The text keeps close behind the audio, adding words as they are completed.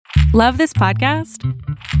Love this podcast?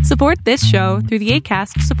 Support this show through the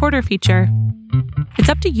Acast supporter feature. It's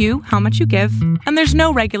up to you how much you give, and there's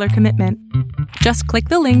no regular commitment. Just click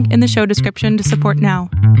the link in the show description to support now.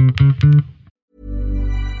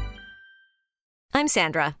 I'm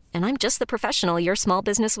Sandra, and I'm just the professional your small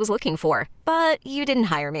business was looking for. But you didn't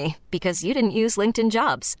hire me because you didn't use LinkedIn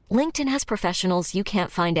Jobs. LinkedIn has professionals you can't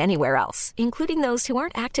find anywhere else, including those who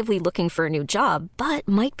aren't actively looking for a new job, but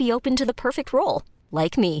might be open to the perfect role,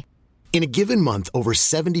 like me. In a given month, over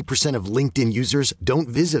 70% of LinkedIn users don't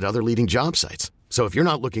visit other leading job sites. So if you're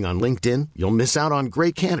not looking on LinkedIn, you'll miss out on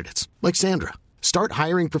great candidates like Sandra. Start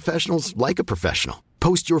hiring professionals like a professional.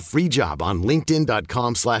 Post your free job on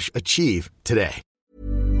linkedin.com/achieve today.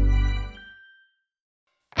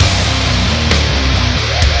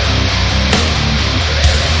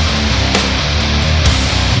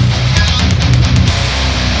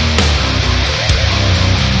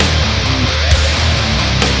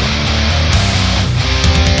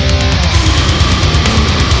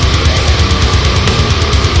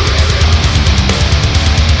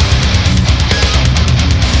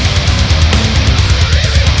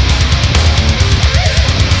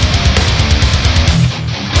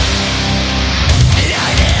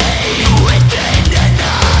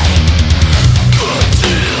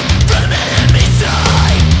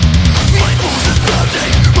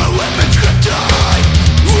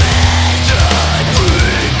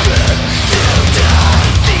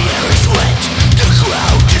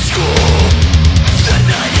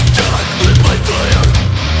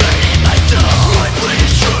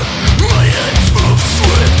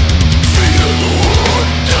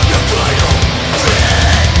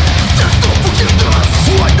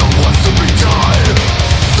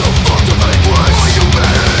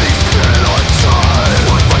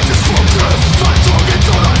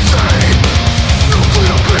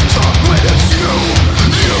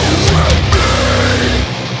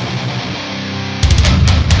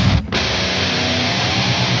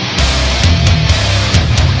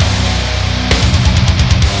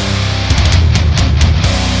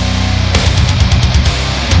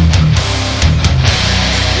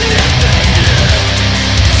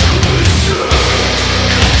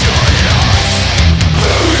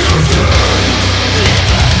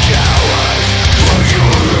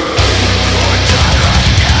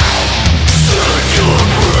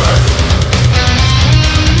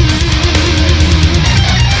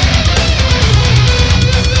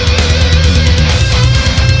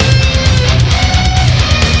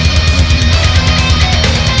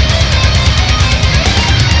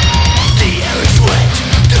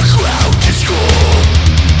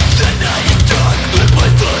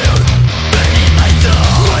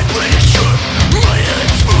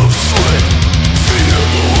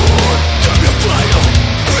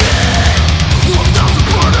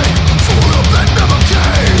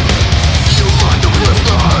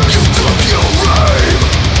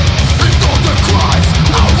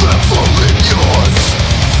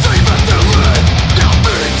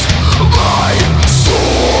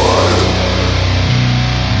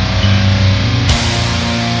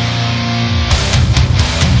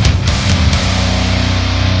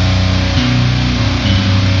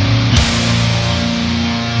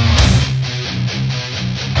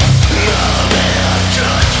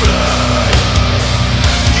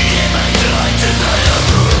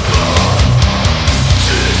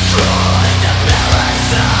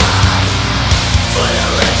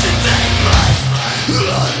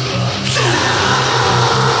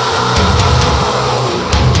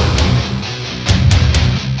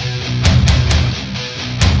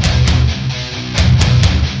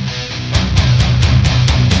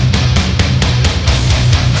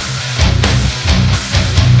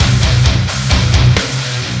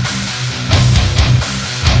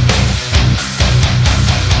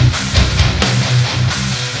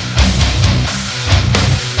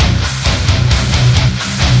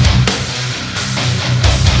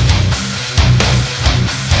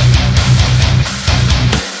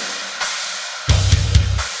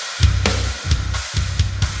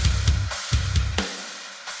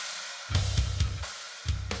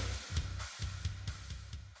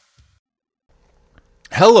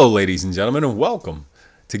 Hello, ladies and gentlemen, and welcome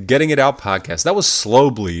to Getting It Out podcast. That was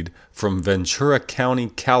Slow Bleed from Ventura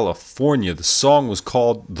County, California. The song was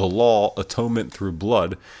called The Law, Atonement Through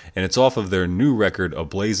Blood, and it's off of their new record, A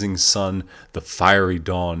Blazing Sun, The Fiery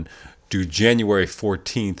Dawn, due January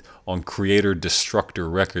 14th on Creator Destructor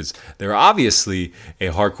Records. They're obviously a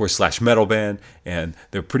hardcore / metal band, and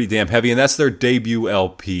they're pretty damn heavy, and that's their debut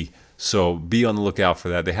LP. So be on the lookout for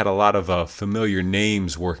that. They had a lot of familiar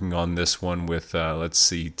names working on this one with,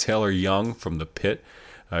 Taylor Young from The Pit,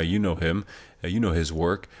 You know him. You know his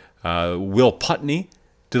work. Will Putney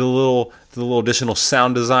did a little additional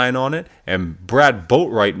sound design on it, and Brad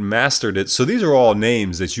Boatwright mastered it. So these are all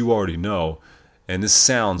names that you already know, and this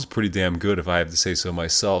sounds pretty damn good if I have to say so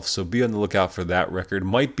myself. So be on the lookout for that record.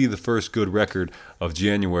 Might be the first good record of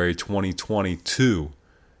January 2022.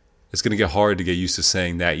 It's going to get hard to get used to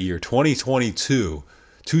saying that year. 2022.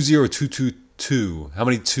 20222. How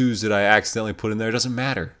many twos did I accidentally put in there? It doesn't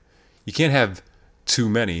matter. You can't have too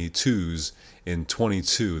many twos in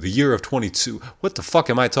 22. The year of 22. What the fuck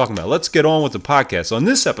am I talking about? Let's get on with the podcast. On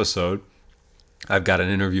this episode, I've got an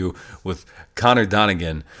interview with Conor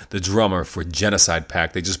Donegan, the drummer for Genocide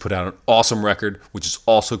Pact. They just put out an awesome record, which is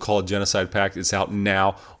also called Genocide Pact. It's out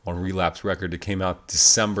now on Relapse Record. It came out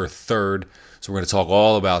December 3rd. So we're going to talk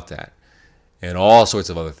all about that and all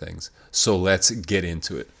sorts of other things. So let's get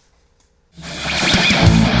into it.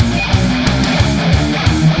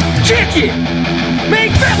 Kick it!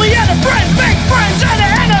 Make family out of friends, make friends out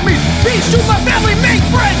of enemies. Peace to my family, make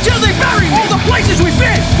friends till they bury me. All the places we've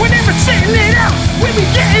been, we're never sitting it out. We be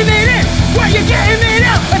getting it in, where you getting it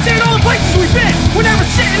out? I said all the places we've been, we're never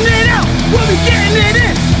sitting it out. We'll be getting it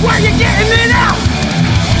in, where you getting it out?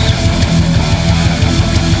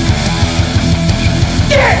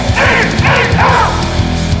 Get it out!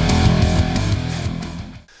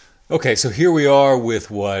 Okay, so here we are with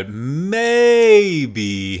what may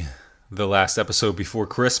be the last episode before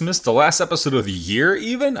Christmas. The last episode of the year,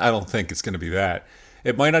 even? I don't think it's going to be that.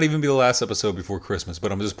 It might not even be the last episode before Christmas,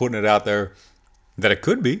 but I'm just putting it out there that it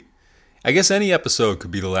could be. I guess any episode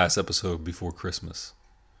could be the last episode before Christmas,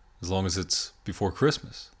 as long as it's before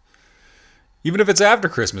Christmas. Even if it's after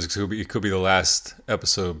Christmas, it could be the last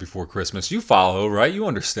episode before Christmas. You follow, right? You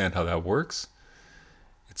understand how that works.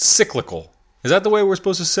 It's cyclical. Is that the way we're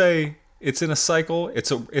supposed to say it's in a cycle?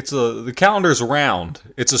 The calendar's round.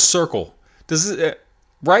 It's a circle.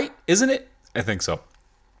 Right? Isn't it? I think so.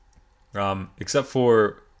 Except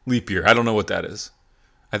for leap year. I don't know what that is.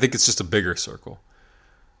 I think it's just a bigger circle.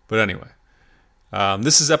 But anyway,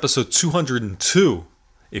 this is episode 202,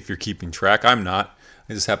 if you're keeping track. I'm not.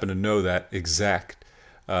 I just happen to know that exact.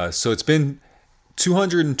 So it's been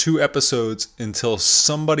 202 episodes until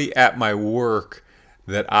somebody at my work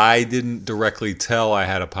that I didn't directly tell I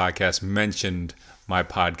had a podcast mentioned my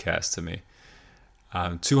podcast to me.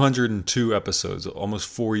 202 episodes, almost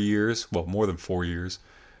 4 years. Well, more than 4 years.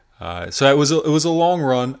 So it was a long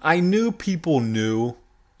run. I knew people knew.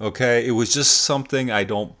 Okay, it was just something I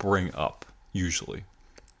don't bring up usually.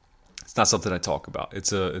 It's not something I talk about.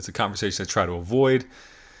 It's a conversation I try to avoid,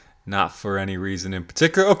 not for any reason in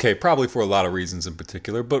particular. Okay, probably for a lot of reasons in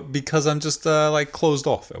particular, but because I'm just like closed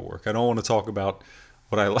off at work. I don't want to talk about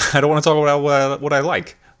what I don't want to talk about what I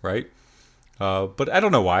like, right? But I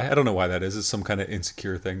don't know why. I don't know why that is. It's some kind of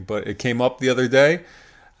insecure thing. But it came up the other day.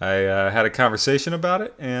 I had a conversation about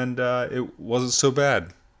it, and it wasn't so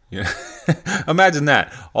bad. You know? Imagine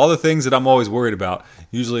that. All the things that I'm always worried about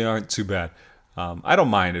usually aren't too bad. I don't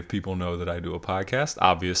mind if people know that I do a podcast,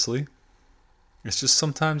 obviously. It's just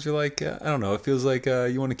sometimes you're like, I don't know, it feels like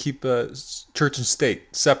you want to keep church and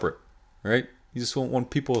state separate, right? You just don't want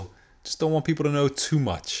people to know too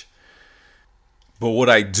much. But what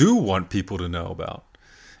I do want people to know about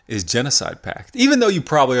is Genocide Pact. Even though you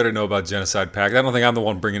probably already know about Genocide Pact, I don't think I'm the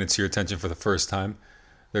one bringing it to your attention for the first time.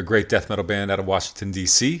 They're a great death metal band out of Washington,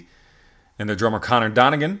 D.C., and their drummer Conor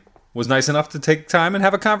Donegan was nice enough to take time and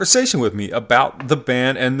have a conversation with me about the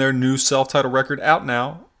band and their new self-titled record out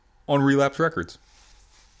now on Relapse Records.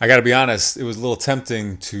 I gotta be honest, it was a little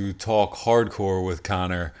tempting to talk hardcore with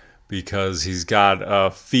Conor because he's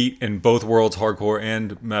got feet in both worlds, hardcore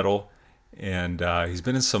and metal, and he's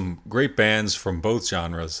been in some great bands from both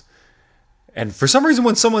genres. And for some reason,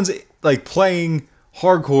 when someone's like playing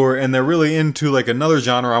hardcore and they're really into like another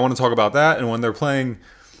genre, I want to talk about that. And when they're playing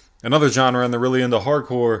another genre and they're really into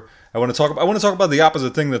hardcore, I want to talk about the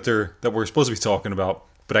opposite thing that we're supposed to be talking about.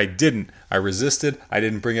 But I didn't. I resisted. I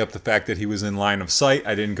didn't bring up the fact that he was in line of sight.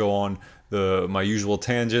 I didn't go on my usual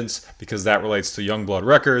tangents because that relates to Youngblood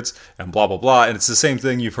Records and blah, blah, blah. And it's the same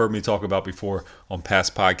thing you've heard me talk about before on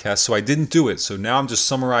past podcasts. So I didn't do it. So now I'm just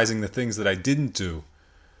summarizing the things that I didn't do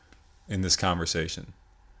in this conversation.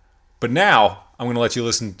 But now I'm going to let you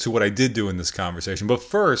listen to what I did do in this conversation. But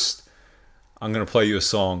first, I'm going to play you a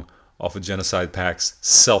song off of Genocide Pact's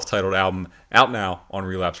self-titled album, out now on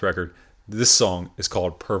Relapse Record. This song is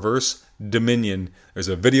called Perverse Dominion. There's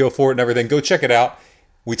a video for it and everything. Go check it out.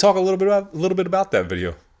 We talk a little bit about that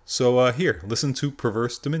video. So here, listen to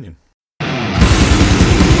Perverse Dominion.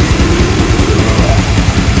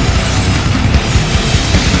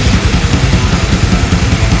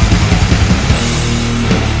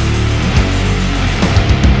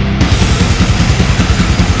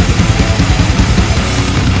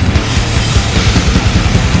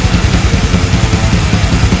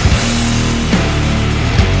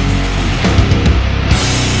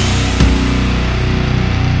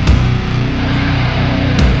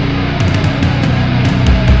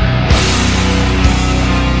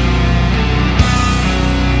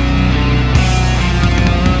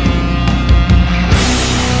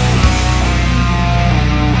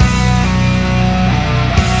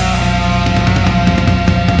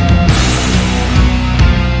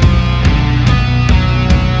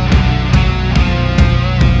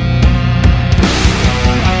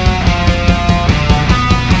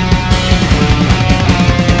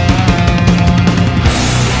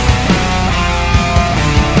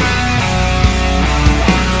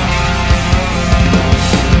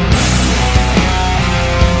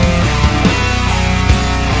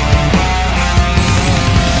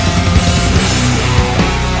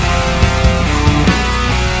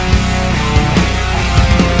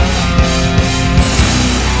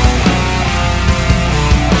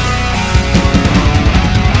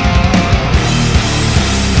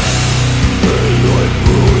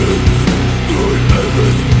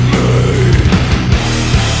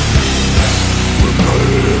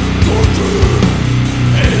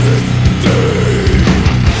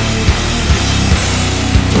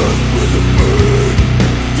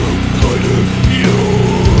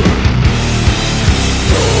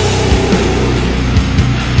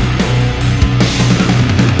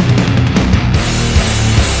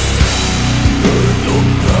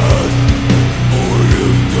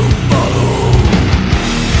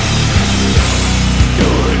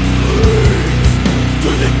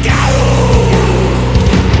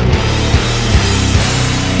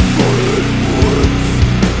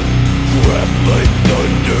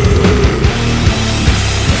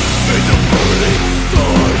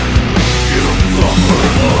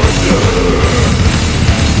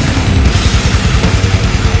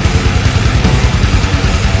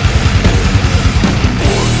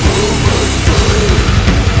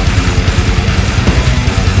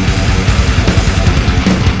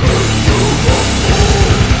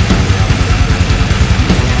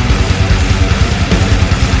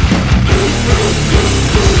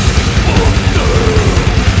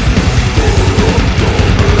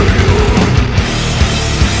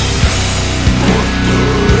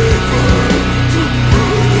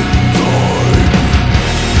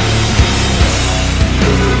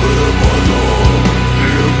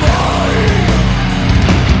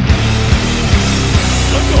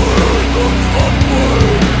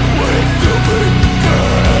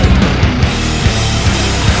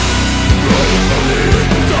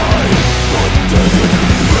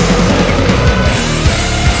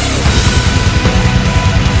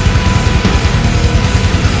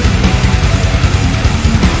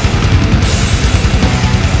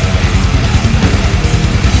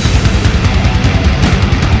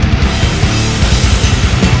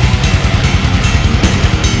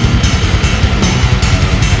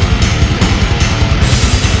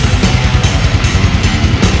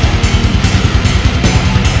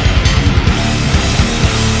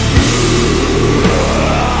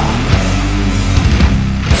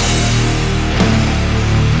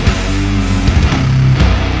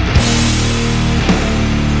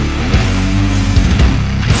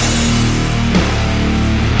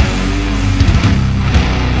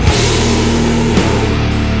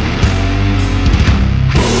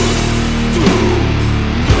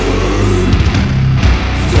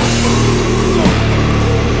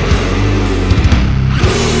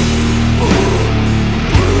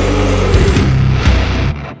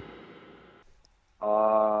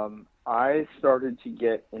 started to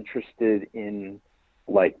get interested in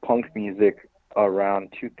like punk music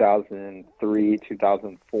around 2003,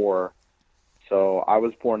 2004. So I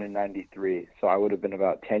was born in 93, so I would have been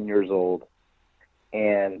about 10 years old.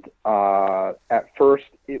 And at first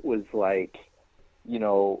it was like, you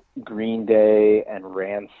know, Green Day and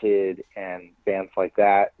Rancid and bands like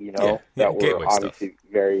that, you know, that were obviously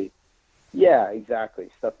stuff. Exactly,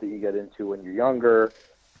 stuff that you get into when you're younger.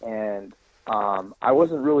 And I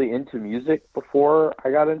wasn't really into music before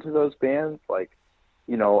I got into those bands. Like,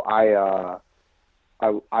 you know, I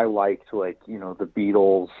liked, like, you know, the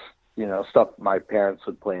Beatles, you know, stuff my parents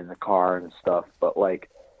would play in the car and stuff. But, like,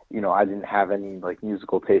 you know, I didn't have any, like,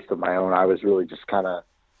 musical taste of my own. I was really just kind of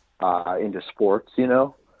into sports, you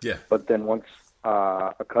know? Yeah. But then once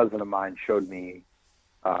a cousin of mine showed me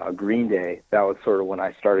Green Day, that was sort of when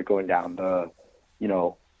I started going down the, you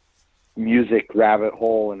know, music rabbit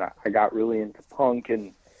hole, and I got really into punk,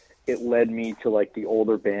 and it led me to, like, the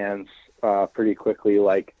older bands pretty quickly,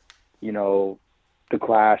 like, you know, The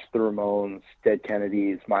Clash, The Ramones, Dead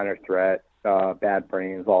Kennedys, Minor Threat, Bad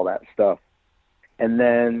Brains, all that stuff. And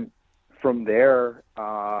then from there,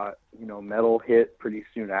 you know, metal hit pretty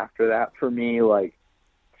soon after that for me, like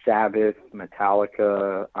Sabbath,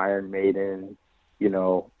 Metallica, Iron Maiden, you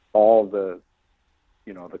know, all the,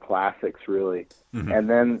 you know, the classics really. Mm-hmm. And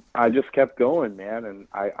then I just kept going, man. And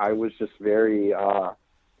I was just very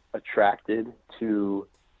attracted to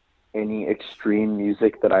any extreme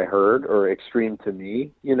music that I heard, or extreme to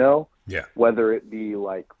me, you know, whether it be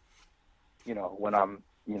like, you know, when I'm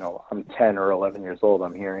 10 or 11 years old,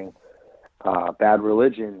 I'm hearing Bad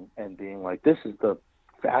Religion and being like, this is the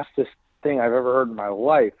fastest thing I've ever heard in my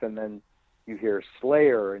life. And then you hear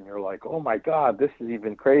Slayer and you're like, oh my God, this is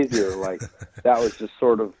even crazier. Like, that was just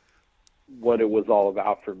sort of what it was all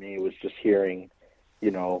about for me, was just hearing,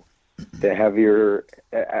 you know, the heavier,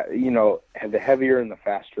 the heavier and the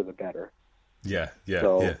faster, the better.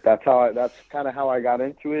 So that's kind of how I got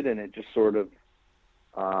into it. And it just sort of,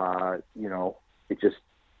 you know, it just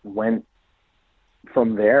went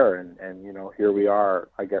from there, and you know, here we are,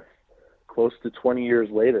 I guess, close to 20 years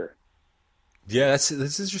later. Yeah, that's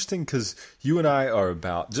interesting, because you and I are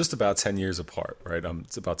just about 10 years apart, right?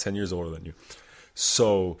 It's about 10 years older than you.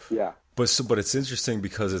 So yeah, but it's interesting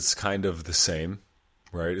because it's kind of the same,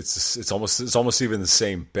 right? It's almost even the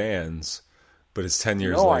same bands, but it's 10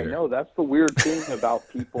 years later. I know, that's the weird thing about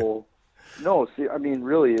people. No, see, I mean,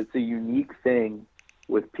 really, it's a unique thing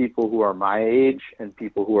with people who are my age and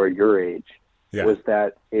people who are your age. Was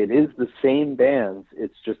that it is the same bands,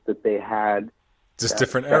 it's just that they had just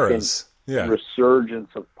different eras. Resurgence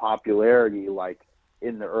of popularity, like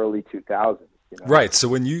in the early 2000s. You know? Right. So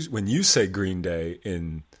when you say Green Day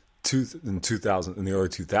in 2000, in the early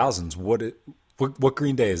 2000s, what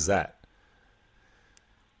Green Day is that?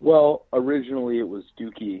 Well, originally it was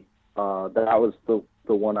Dookie. That was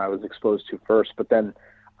the one I was exposed to first. But then,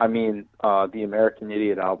 I mean, the American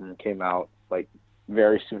Idiot album came out like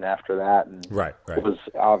very soon after that, and it was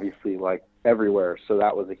obviously like everywhere. So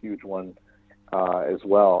that was a huge one as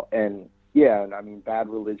well. And yeah, and I mean, Bad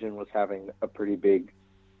Religion was having a pretty big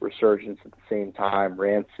resurgence at the same time.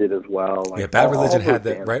 Rancid as well. Like, Bad Religion had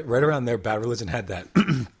that right around there. Bad Religion had that.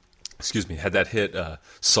 Excuse me, had that hit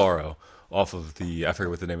 "Sorrow" off of the, I forget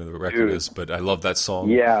what the name of the record is, but I love that song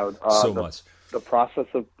so much. The Process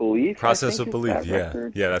of Belief. Process of Belief,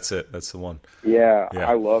 yeah, that's it. That's the one. Yeah,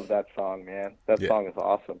 I love that song, man. That song is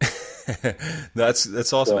awesome.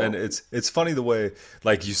 That's awesome, and it's funny the way,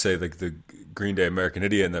 like you say, like the Green Day American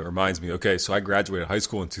Idiot, and that reminds me. Okay, so I graduated high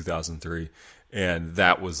school in 2003, and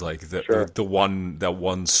that was like the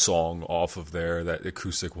one song off of there, that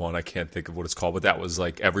acoustic one. I can't think of what it's called, but that was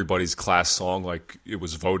like everybody's class song. Like, it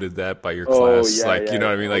was voted that by your class. You know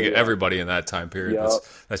what I mean? Like everybody in that time period.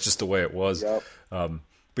 That's just the way it was. But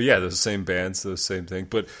yeah, the same bands, the same thing.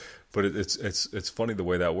 But it's funny the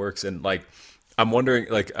way that works. And like, I'm wondering,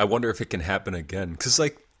 like, I wonder if it can happen again, because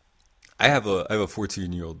like I have a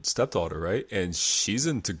 14-year-old stepdaughter, right? And she's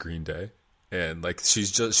into Green Day. And like she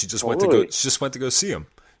just went to go see him.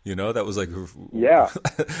 You know, that was like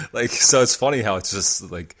like, so it's funny how it's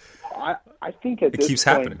just like I think at this keeps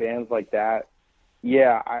point, happening. Bands like that,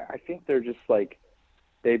 I think they're just like,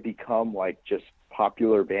 they become like just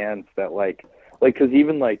popular bands that like because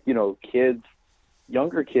even like, you know,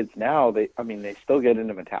 younger kids now, they still get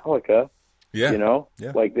into Metallica. You know,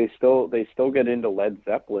 like they still get into Led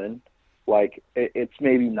Zeppelin. Like it's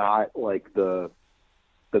maybe not like the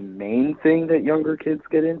main thing that younger kids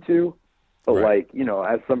get into, but like, you know,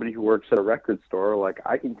 as somebody who works at a record store, like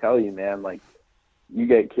I can tell you, man, like you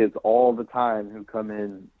get kids all the time who come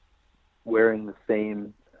in wearing the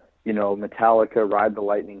same Metallica Ride the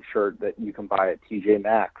Lightning shirt that you can buy at TJ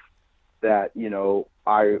Maxx that,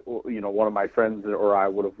 one of my friends or I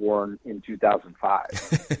would have worn in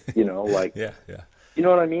 2005, yeah. You know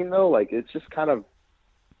what I mean though? Like, it's just kind of,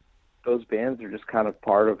 those bands are just kind of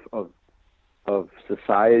part of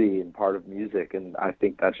society and part of music. And I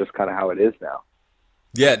think that's just kind of how it is now.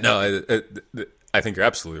 Yeah, no, I think you're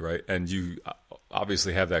absolutely right. And you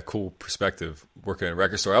obviously have that cool perspective working in a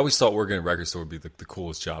record store. I always thought working in a record store would be the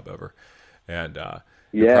coolest job ever. And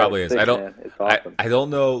it probably is. Sick, man. It's awesome. I don't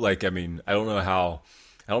know, I don't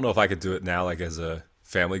know if I could do it now, like as a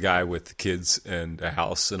family guy with kids and a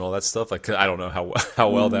house and all that stuff. Like, I don't know how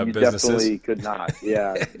well that business is. You definitely could not.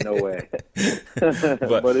 Yeah, no way.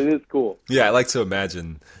 but it is cool. Yeah, I like to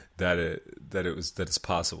imagine that it's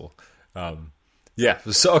possible. Yeah.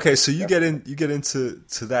 So okay, so you get into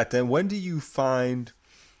that. Then when do you find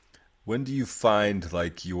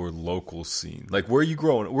like your local scene? Like, where are you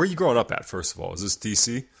growing up at? First of all, is this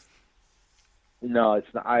DC? No,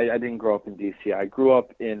 it's not. I didn't grow up in DC. I grew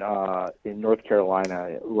up in North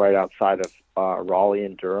Carolina, right outside of Raleigh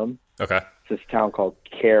and Durham. Okay. It's this town called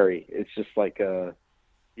Cary. It's just like a,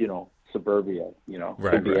 suburbia.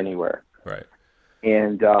 Could be anywhere. Right.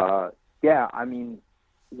 And yeah, I mean,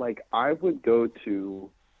 like, I would go to,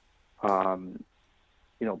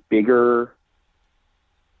 bigger,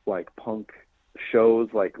 like, punk shows,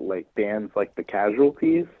 like bands like the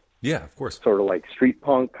Casualties. Yeah, of course. Sort of like street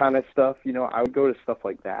punk kind of stuff. I would go to stuff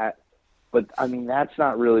like that. But, I mean, that's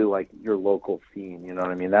not really, like, your local scene, you know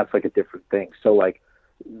what I mean? That's, like, a different thing. So, like,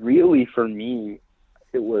 really for me,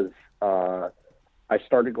 it was, I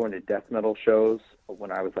started going to death metal shows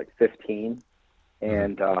when I was, like, 15.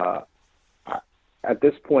 And at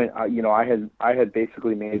this point, I had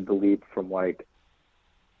basically made the leap from, like,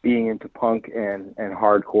 being into punk and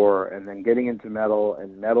hardcore, and then getting into metal,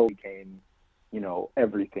 and metal became,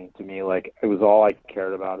 everything to me. Like, it was all I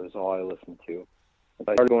cared about. It was all I listened to. I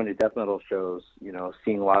started going to death metal shows,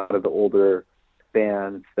 seeing a lot of the older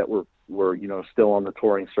bands that were still on the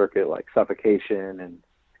touring circuit, like Suffocation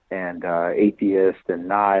and Atheist and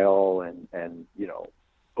Nile and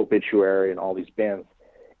Obituary and all these bands.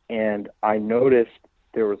 And I noticed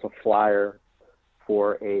there was a flyer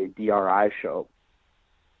for a DRI show.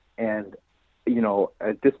 And,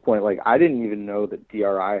 at this point, like, I didn't even know that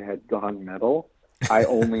DRI had gone metal. I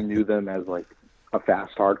only knew them as, like, a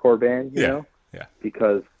fast hardcore band, you know? Yeah.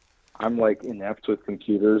 Because I'm, like, inept with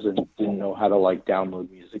computers and didn't know how to, like, download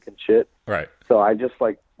music and shit. Right. So I just,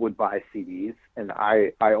 like, would buy CDs. And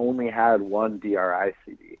I only had one DRI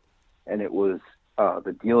CD. And it was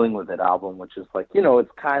the Dealing With It album, which is, like,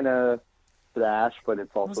 it's kind of thrash, but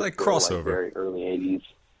it's also like crossover. Like, very early 80s.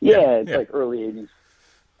 Yeah, it's like early 80s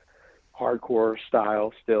hardcore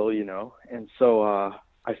style still, And so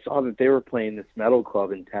I saw that they were playing this metal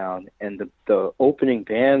club in town, and the opening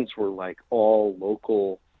bands were like all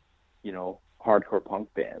local, hardcore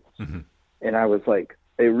punk bands. Mm-hmm. And I was like,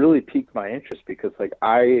 it really piqued my interest because, like,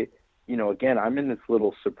 again, I'm in this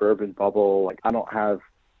little suburban bubble. Like, I don't have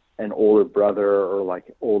an older brother or,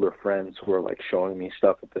 like, older friends who are, like, showing me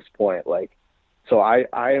stuff at this point. Like, so I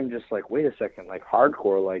am just like, wait a second, like,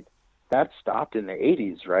 hardcore, like, that stopped in the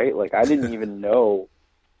 80s, right? Like, I didn't even know,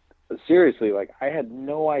 seriously, like, I had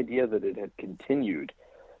no idea that it had continued.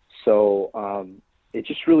 So it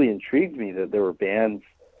just really intrigued me that there were bands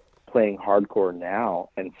playing hardcore now.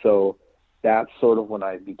 And so that's sort of when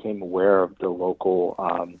I became aware of the local,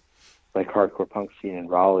 like, hardcore punk scene in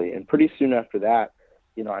Raleigh. And pretty soon after that,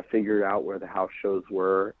 I figured out where the house shows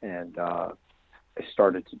were, and I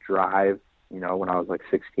started to drive, when I was like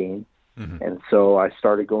 16. Mm-hmm. And so I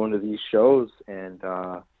started going to these shows and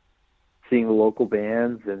seeing the local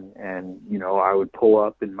bands, and I would pull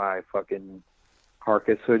up in my fucking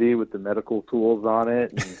Carcass hoodie with the medical tools on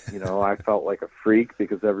it, and I felt like a freak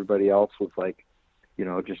because everybody else was like,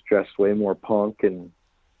 just dressed way more punk, and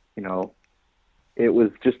it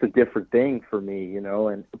was just a different thing for me,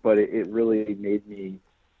 but it really made me,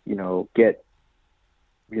 get,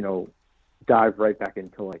 dive right back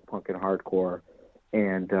into, like, punk and hardcore.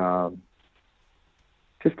 And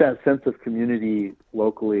just that sense of community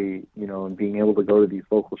locally, and being able to go to these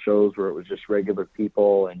local shows where it was just regular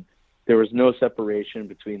people, and there was no separation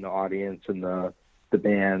between the audience and the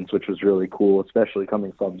bands, which was really cool, especially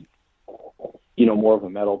coming from, more of a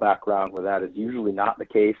metal background where that is usually not the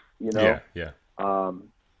case, Yeah.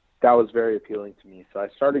 That was very appealing to me. So I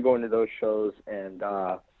started going to those shows, and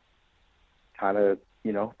kind of,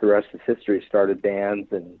 the rest is history. Started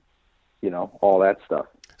bands and, all that stuff.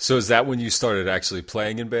 So is that when you started actually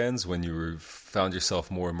playing in bands, when you found yourself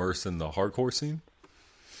more immersed in the hardcore scene?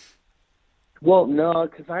 Well, no,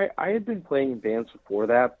 because I had been playing in bands before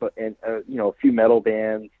that, but a few metal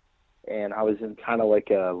bands, and I was in kind of like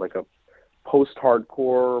a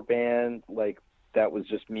post-hardcore band, like that was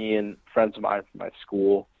just me and friends of mine from my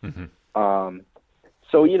school. Mm-hmm.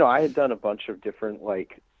 So I had done a bunch of different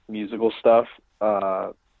like musical stuff,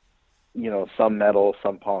 some metal,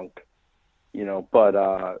 some punk,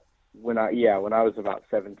 but when I was about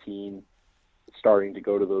 17, starting to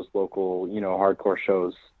go to those local, hardcore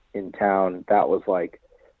shows in town, that was like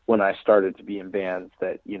when I started to be in bands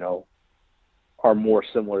that, are more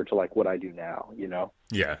similar to like what I do now,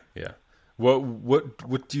 Yeah.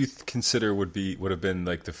 What do you consider would have been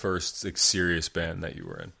like the first like serious band that you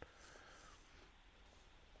were in?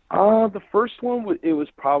 The first one, it was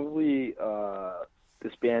probably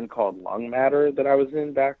this band called Lung Matter that I was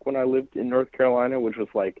in back when I lived in North Carolina, which was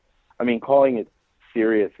like, calling it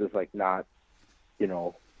serious is like not,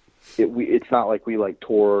 it's not like we like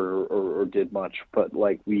toured or did much, but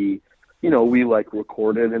like we like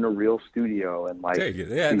recorded in a real studio and like, I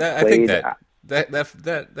think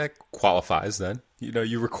that qualifies then.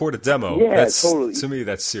 You record a demo. Yeah, totally. To me,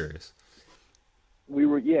 that's serious.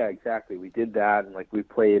 Exactly. We did that, and like we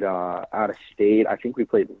played out of state. I think we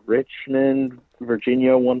played Richmond,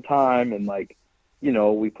 Virginia one time, and like,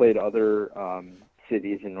 we played other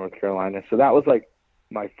cities in North Carolina. So that was like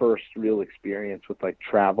my first real experience with like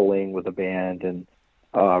traveling with a band and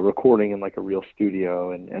recording in like a real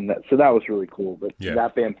studio, and that was really cool. But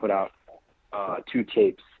that band put out 2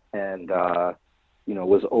 tapes, and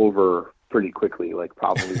was over pretty quickly, like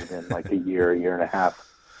probably within like a year and a half.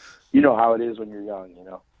 You know how it is when you're young,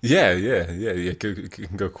 Yeah. It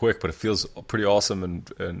can go quick, but it feels pretty awesome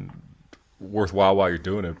and worthwhile while you're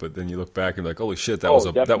doing it. But then you look back and you're like, holy shit, that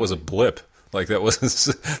was a blip. Like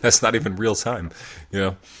that's not even real time,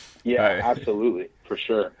 Yeah, absolutely, for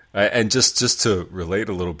sure. And just to relate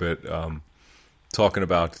a little bit, talking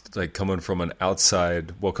about like coming from like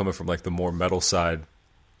the more metal side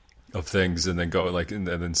of things, and then going like and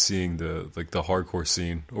then seeing the hardcore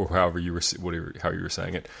scene, or how you were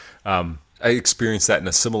saying it. I experienced that in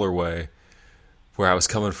a similar way, where I was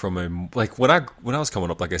coming from when I was coming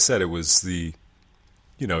up, like I said, it was the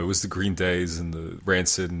Green Days and the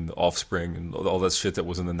Rancid and the Offspring and all that shit that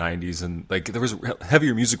was in the 90s, and like there was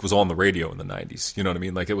heavier music was on the radio in the 90s. You know what I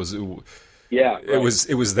mean? Like it was. Yeah, right.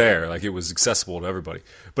 It was there, like it was accessible to everybody.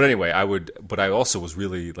 But anyway, I also was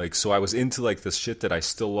really like, so I was into like this shit that I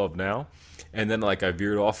still love now, and then like I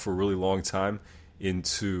veered off for a really long time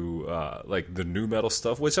into like the new metal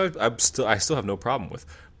stuff, which I still have no problem with.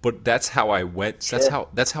 But that's how I went. Sure.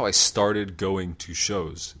 That's how I started going to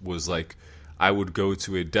shows. Was like I would go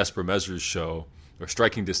to a Desperate Measures show or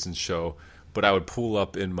Striking Distance show, but I would pull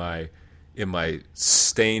up in my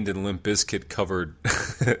Stained and Limp Bizkit covered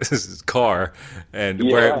car and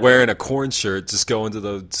wearing a Korn shirt, just going to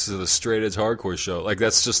the straight edge hardcore show. Like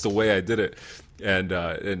that's just the way I did it, and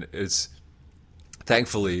it's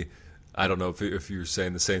thankfully, I don't know if you're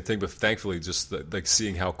saying the same thing, but thankfully, just like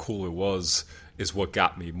seeing how cool it was is what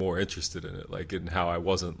got me more interested in it. Like, and how I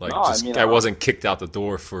wasn't like I wasn't kicked out the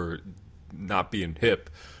door for not being hip.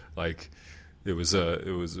 Like it was a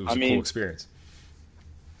cool experience.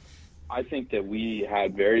 I think that we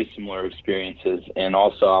had very similar experiences, and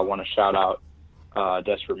also I want to shout out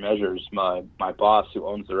Desperate Measures. My boss, who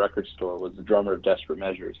owns the record store, was the drummer of Desperate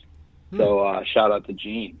Measures. So shout out to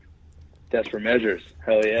Gene. Desperate Measures,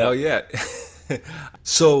 hell yeah. Hell yeah.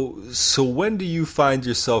 So when do you find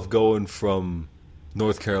yourself going from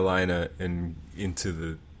North Carolina and into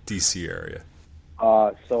the DC area?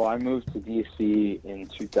 So I moved to DC in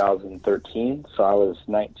 2013. So I was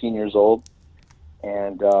 19 years old.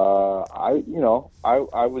 And I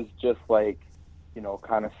was just like,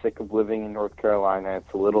 kind of sick of living in North Carolina.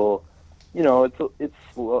 It's a little, it's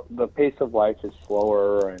slow. The pace of life is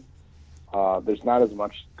slower, and there's not as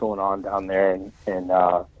much going on down there. And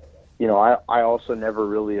I also never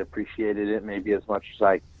really appreciated it maybe as much as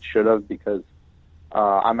I should have, because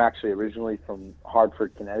I'm actually originally from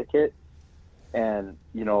Hartford, Connecticut, and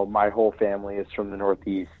my whole family is from the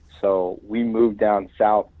Northeast. So we moved down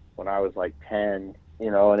south when I was like 10,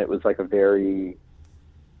 and it was like a very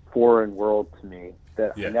foreign world to me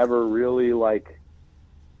that I never really like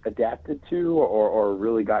adapted to or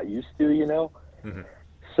really got used to, Mm-hmm.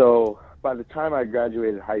 So by the time I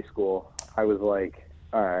graduated high school, I was like,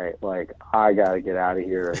 all right, like I got to get out of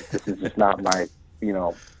here. This is just not my,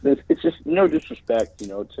 it's just no disrespect,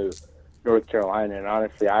 to North Carolina. And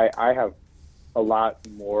honestly, I have a lot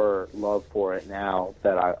more love for it now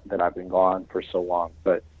that I've been gone for so long.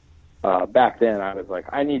 But back then I was like,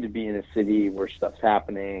 I need to be in a city where stuff's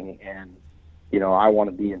happening, and I want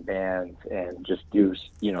to be in bands and just do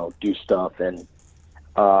stuff. And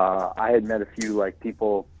I had met a few like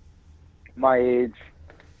people my age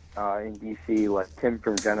in DC, like Tim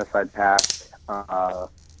from Genocide Pact,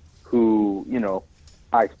 who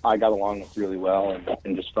I got along with really well,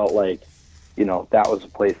 and just felt like that was a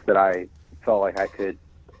place that I felt like I could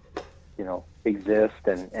exist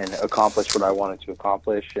and accomplish what I wanted to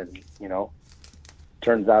accomplish, and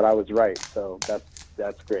turns out I was right, so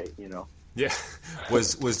that's great. Yeah.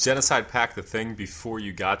 Was Genocide Pact the thing before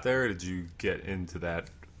you got there, or did you get into that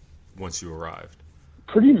once you arrived?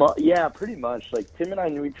 Pretty much, yeah, pretty much. Like, Tim and I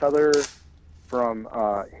knew each other from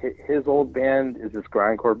his old band is this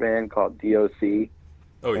grindcore band called DOC.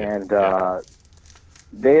 Oh, yeah. And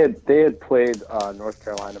they had played North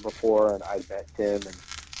Carolina before, and I met Tim,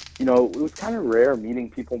 and it was kind of rare meeting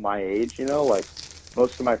people my age. Like,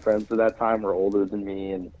 most of my friends at that time were older than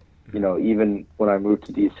me, and even when I moved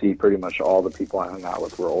to DC, pretty much all the people I hung out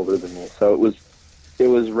with were older than me. So it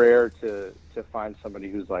was rare to find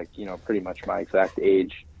somebody who's like, pretty much my exact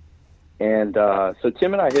age. And so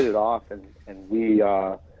Tim and I hit it off, and we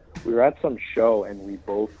were at some show, and we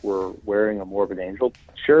both were wearing a Morbid Angel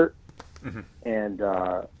shirt. Mm-hmm. And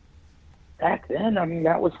back then, I mean,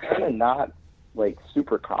 that was kind of not like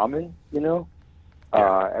super common,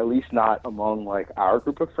 at least not among like our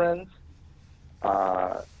group of friends.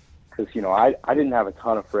 Because I didn't have a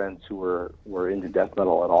ton of friends who were into death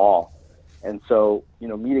metal at all. And so,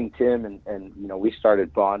 meeting Tim and we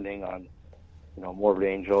started bonding on, Morbid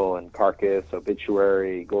Angel and Carcass,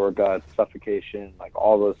 Obituary, Gorguts, Suffocation, like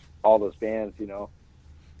all those bands,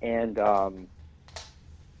 and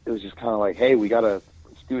it was just kind of like, hey, let's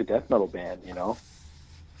do a death metal band,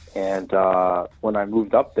 And when I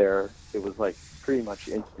moved up there, it was like pretty much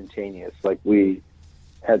instantaneous. Like, we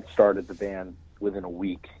had started the band within a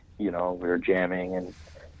week. We were jamming and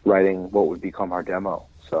writing what would become our demo.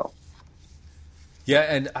 So. Yeah,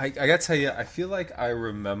 and I gotta tell you, I feel like I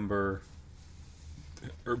remember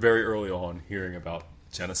very early on hearing about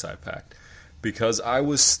Genocide Pact, because I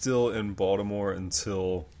was still in Baltimore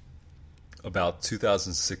until about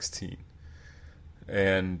 2016.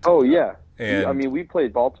 And oh yeah, and I mean, we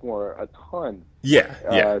played Baltimore a ton.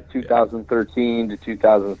 Yeah, 2013 to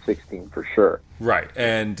 2016 for sure. Right,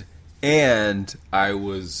 and I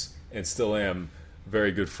was and still am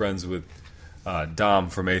very good friends with Dom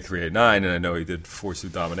from A389, and I know he did Force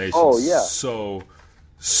of Domination. Oh yeah. So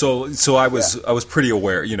I was pretty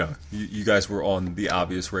aware. You guys were on the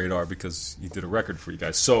obvious radar because you did a record for you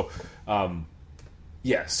guys. So,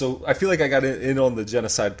 so I feel like I got in on the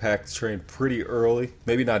Genocide Pact train pretty early.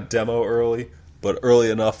 Maybe not demo early, but early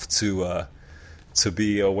enough to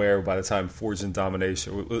be aware by the time Forged in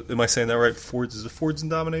Domination. Am I saying that right? Is it Forged in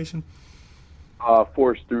Domination?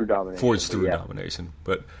 Forged Through Domination. Forged Through Domination.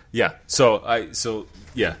 But yeah, I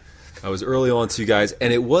was early on to you guys,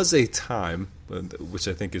 and it was a time, which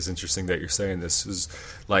I think is interesting that you're saying this, is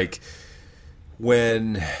like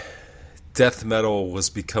when death metal was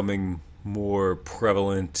becoming more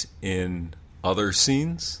prevalent in other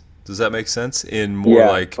scenes. Does that make sense? In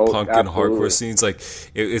more punk and hardcore scenes, like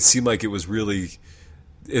it seemed like it was really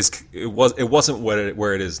it wasn't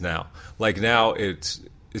where it is now. Like now it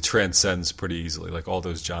transcends pretty easily. Like all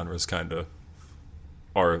those genres kind of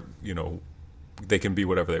are, they can be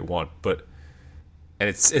whatever they want. And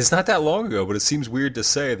it's not that long ago, but it seems weird to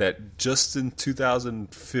say that just in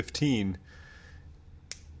 2015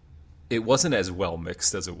 it wasn't as well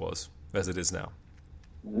mixed as it is now.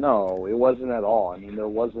 No, it wasn't at all. I mean, there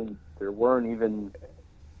weren't even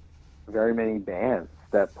very many bands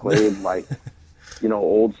that played like,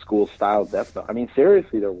 old school style death metal. I mean,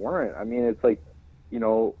 seriously, there weren't. I mean, it's like,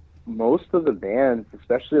 most of the bands,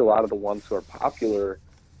 especially a lot of the ones who are popular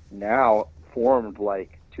now, formed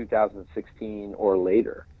like 2016 or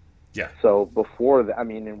later. Yeah. So before that, I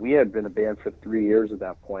mean, and we had been a band for 3 years at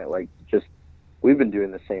that point. Like, just, we've been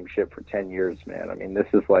doing the same shit for 10 years, man. I mean, this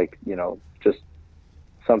is like, just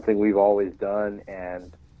something we've always done,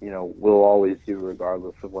 and we'll always do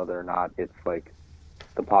regardless of whether or not it's like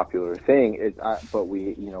the popular thing. But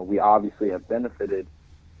we obviously have benefited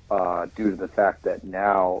due to the fact that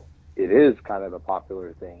now it is kind of the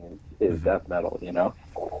popular thing is death metal.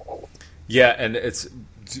 Yeah, and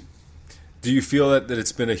do you feel that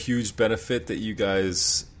it's been a huge benefit that you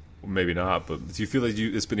guys, maybe not, but do you feel that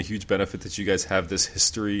it's been a huge benefit that you guys have this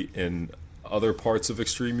history in other parts of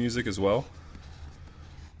extreme music as well?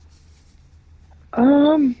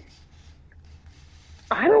 I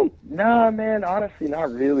don't, man, honestly,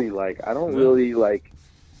 not really. Like, I don't really like,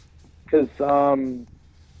 because,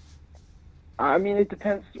 I mean, it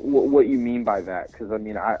depends what you mean by that. Because, I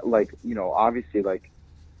mean, obviously, like,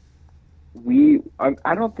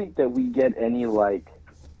 I don't think that we get any, like,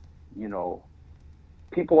 you know,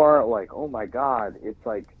 people aren't like, oh my God, it's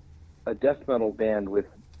like a death metal band with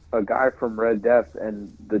a guy from Red Death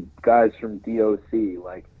and the guys from DOC.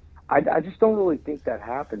 Like, I just don't really think that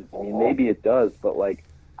happens. I mean, maybe it does, but like,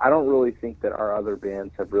 I don't really think that our other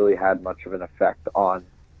bands have really had much of an effect on,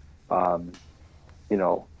 you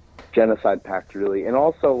know, Genocide Pact, really. And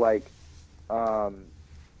also, like,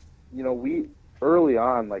 you know, we early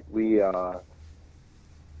on, like, we, you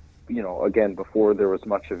know, again, before there was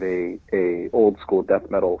much of a old school death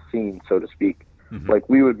metal scene, so to speak, like,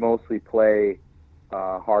 we would mostly play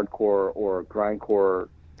hardcore or grindcore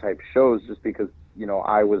type shows just because, you know,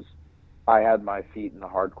 I had my feet in the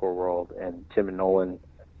hardcore world and Tim and Nolan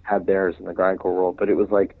had theirs in the grindcore world, but it was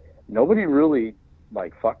like nobody really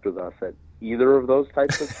like fucked with us at either of those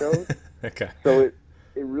types of shows. Okay. So it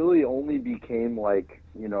really only became like,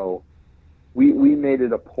 you know, we made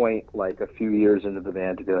it a point like a few years into the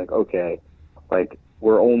band to be like, okay, like,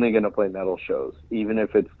 we're only going to play metal shows, even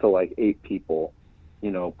if it's to like 8 people,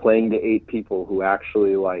 you know, playing to 8 people who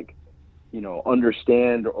actually, like, you know,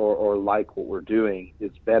 understand or like what we're doing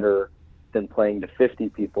is better than playing to 50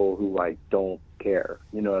 people who, like, don't care.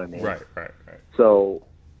 You know what I mean? Right. So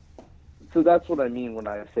that's what I mean when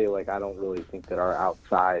I say, like, I don't really think that our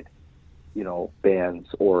outside, you know, bands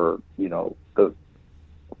or, you know, the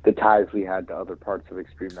ties we had to other parts of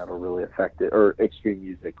extreme metal really affected, or extreme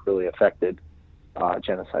music really affected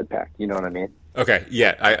Genocide Pact. You know what I mean? Okay,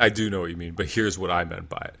 yeah, I do know what you mean, but here's what I meant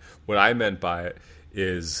by it. What I meant by it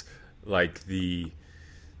is like the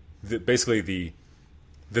basically the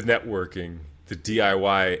networking, the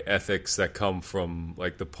DIY ethics that come from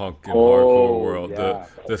like the punk and hardcore world, yeah.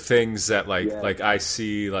 the things that like I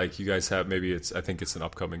see, like, you guys have, maybe I think it's an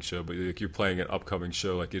upcoming show, but like you're playing an upcoming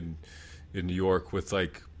show like in New York with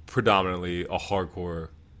like predominantly a hardcore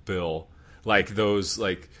bill. Like those,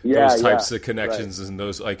 like those types of connections, right. And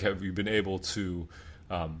those, like, have you been able to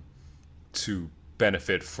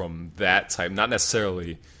benefit from that type? Not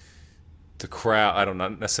necessarily the crowd. I don't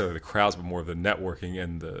not necessarily the crowds, but more of the networking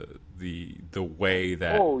and the way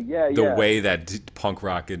that way that punk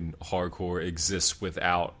rock and hardcore exists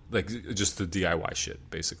without, like, just the DIY shit,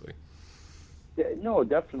 basically. Yeah, no,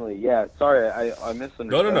 definitely. Yeah, sorry, I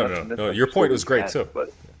misunderstood. No. Your point was great too.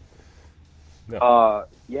 But no.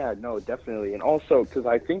 Yeah, no, definitely. And also, because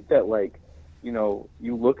I think that, like, you know,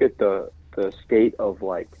 you look at the state of,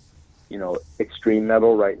 like, you know, extreme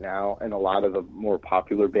metal right now, and a lot of the more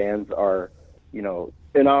popular bands are, you know,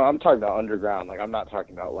 and I'm talking about underground. Like, I'm not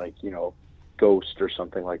talking about, like, you know, Ghost or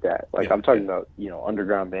something like that. Like, I'm talking about, you know,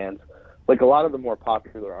 underground bands. Like, a lot of the more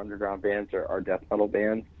popular underground bands are death metal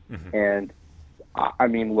bands. Mm-hmm. And, I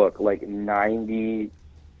mean, look, like, 95%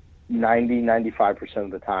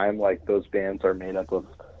 of the time, like, those bands are made up of,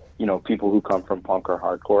 you know, people who come from punk or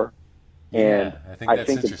hardcore. And I think that's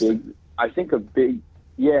interesting. I think a big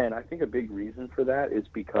reason for that is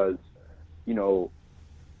because, you know,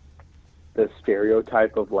 the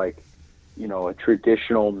stereotype of, like, you know, a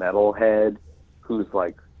traditional metalhead who's,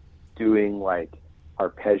 like, doing, like,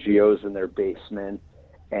 arpeggios in their basement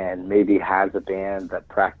and maybe has a band that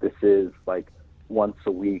practices, like, once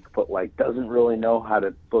a week, but, like, doesn't really know how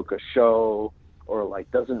to book a show, or,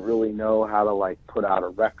 like, doesn't really know how to, like, put out a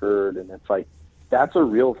record. And it's like, that's a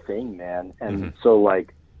real thing, man. And so,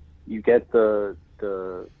 like, you get the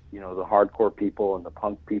you know, the hardcore people and the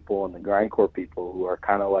punk people and the grindcore people who are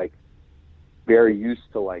kind of, like, very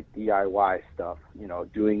used to, like, DIY stuff, you know,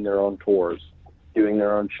 doing their own tours, doing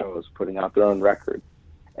their own shows, putting out their own records.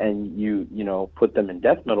 And you know, put them in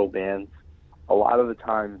death metal bands, a lot of the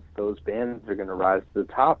times those bands are going to rise to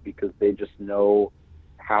the top because they just know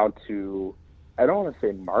how to, I don't want to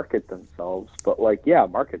say market themselves, but, like, yeah,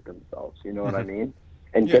 market themselves, you know what I mean?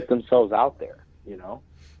 And get themselves out there, you know?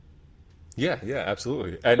 Yeah,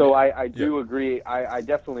 absolutely. And, so I do agree. I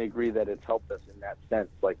definitely agree that it's helped us in that sense.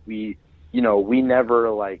 Like, we never,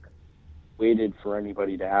 like, waited for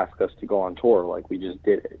anybody to ask us to go on tour. Like, we just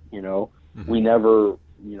did it, you know? We never,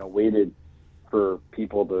 you know, waited for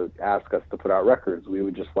people to ask us to put out records. We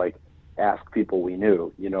would just, like, ask people we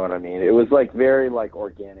knew, you know what I mean? It was, like, very, like,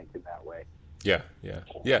 organic in that way. Yeah.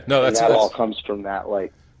 No, that's all comes from that,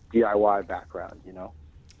 like, DIY background, you know?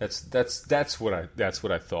 That's what I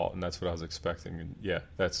thought, and that's what I was expecting. And yeah,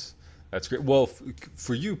 that's great. Well,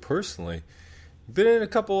 for you personally, you've been in a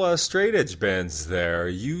couple straight edge bands there. Are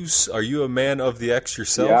you a man of the X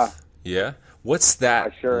yourself? Yeah. What's that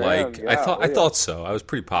I sure like? Am. Yeah. I thought so. I was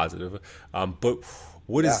pretty positive. But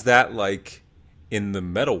what is that like in the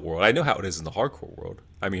metal world? I know how it is in the hardcore world.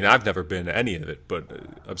 I mean, I've never been to any of it, but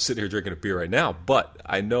I'm sitting here drinking a beer right now. But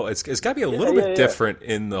I know it's got to be a little bit different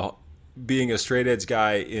in the being a straight edge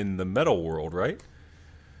guy in the metal world, right?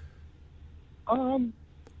 Or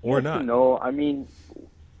Yes not? and no, I mean,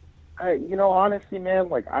 honestly, man,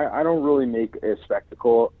 like I don't really make a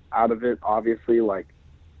spectacle out of it. Obviously, like,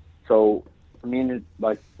 so I mean,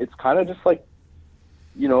 it's kind of just like,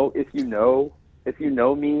 if you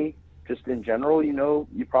know me, just in general,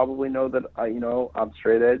 you probably know that I'm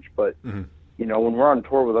straight edge. But when we're on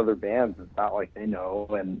tour with other bands, it's not like they know,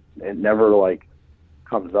 and it never like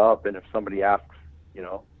comes up. And if somebody asks,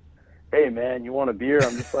 hey man, you want a beer?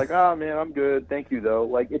 I'm just like, oh man, I'm good, thank you though.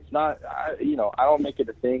 Like, it's not, I don't make it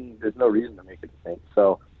a thing. There's no reason to make it a thing.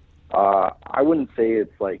 So I wouldn't say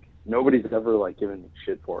it's like nobody's ever like given me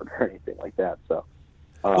shit for it or anything like that. So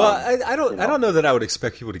well, I don't know that I would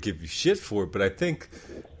expect people to give you shit for it, but I think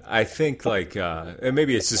like, and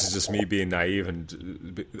maybe this is just me being naive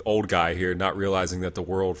and old guy here, not realizing that the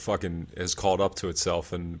world fucking has caught up to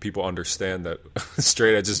itself and people understand that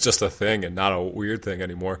straight edge is just a thing and not a weird thing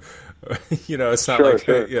anymore. It's not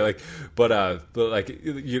sure. But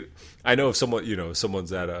I know if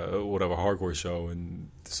someone's at a whatever hardcore show and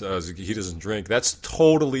says he doesn't drink, that's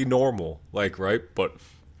totally normal, like, right? But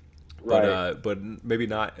maybe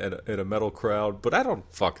not at a metal crowd. But I don't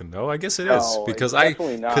fucking know. I guess it is because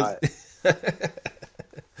definitely not.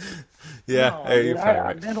 Yeah, No, hey, you're probably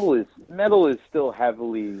right. Metal is still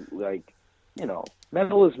heavily like,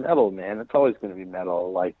 metal is metal, man. It's always going to be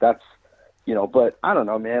metal. Like, that's, but I don't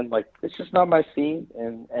know, man. Like, it's just not my scene,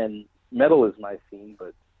 and metal is my scene.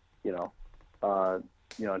 But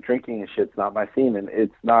drinking and shit's not my scene, and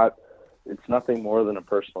it's nothing more than a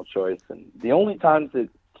personal choice. And the only times it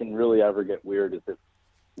can really ever get weird is if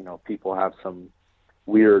people have some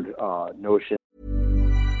weird notion.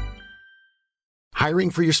 Hiring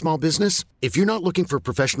for your small business? If you're not looking for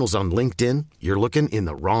professionals on LinkedIn, you're looking in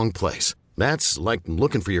the wrong place. That's like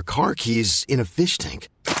looking for your car keys in a fish tank.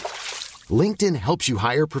 LinkedIn helps you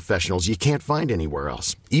hire professionals you can't find anywhere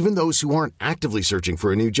else, even those who aren't actively searching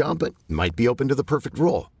for a new job but might be open to the perfect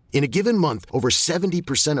role. In a given month, over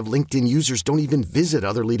 70% of LinkedIn users don't even visit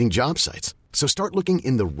other leading job sites. So start looking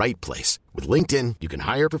in the right place. With LinkedIn, you can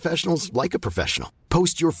hire professionals like a professional.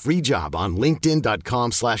 Post your free job on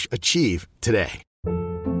linkedin.com/achieve today.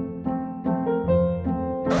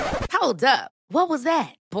 Hold up. What was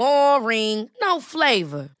that? Boring. No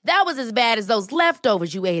flavor. That was as bad as those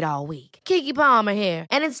leftovers you ate all week. Keke Palmer here,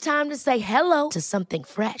 and it's time to say hello to something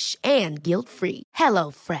fresh and guilt-free.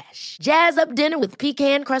 HelloFresh. Jazz up dinner with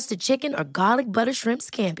pecan-crusted chicken or garlic butter shrimp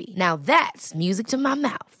scampi. Now that's music to my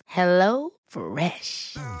mouth.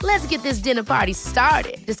 HelloFresh. Let's get this dinner party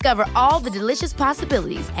started. Discover all the delicious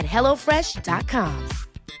possibilities at HelloFresh.com.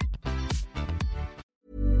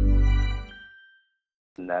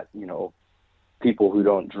 That people who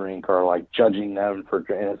don't drink are like judging them for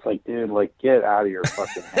drinking. It's like, dude, like, get out of your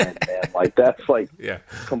fucking head, man. Like, that's like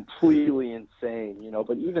completely insane,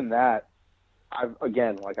 But even that, I've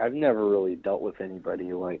never really dealt with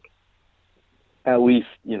anybody like, at least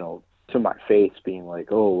to my face, being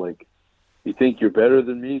like, oh, like, you think you're better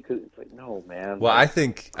than me? Because it's like, no, man. Well, like,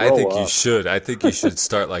 I think you should. I think you should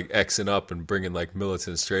start like Xing up and bringing like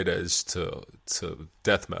militant straight edge to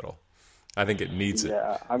death metal. I think it needs it.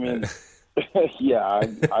 Yeah, I mean,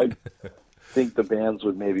 I think the bands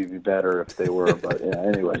would maybe be better if they were, but yeah,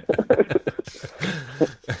 anyway.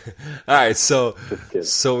 All right, so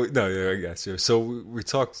no, yeah, I guess. So we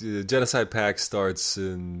talked. Genocide Pact starts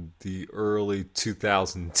in the early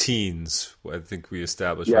 2000 teens. I think we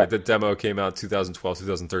established, right? The demo came out 2012,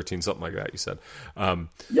 2013, something like that. You said.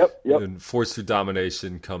 Yep. And Forged Through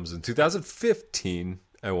Domination comes in 2015.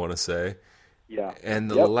 I want to say. Yeah. And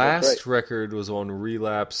the last record was on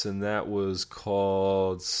Relapse, and that was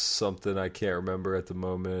called something I can't remember at the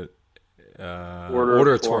moment.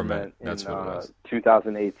 Order of Torment. That's what it was.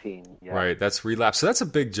 2018. Yeah. Right, that's Relapse. So that's a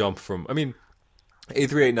big jump from, I mean,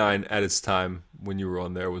 A389 at its time when you were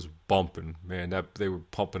on there was bumping, man. They were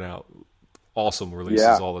pumping out awesome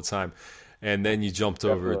releases all the time. And then you jumped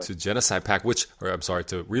over to Genocide Pact,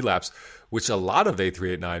 to Relapse, which a lot of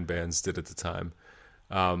A389 bands did at the time.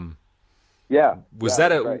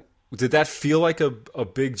 Did that feel like a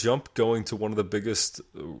big jump going to one of the biggest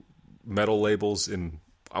metal labels in,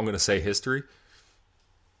 I'm going to say, history?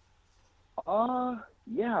 Yeah,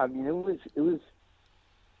 I mean, it was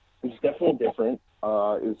definitely different.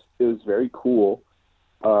 It was very cool.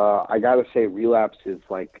 I got to say, Relapse is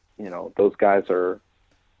like, those guys are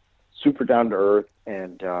super down to earth,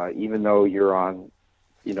 and even though you're on,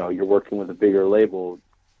 you're working with a bigger label,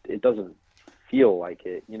 it doesn't feel like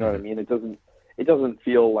it. You know what I mean? It doesn't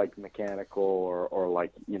feel like mechanical or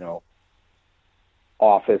like,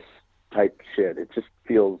 office type shit. It just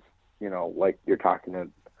feels, like you're talking to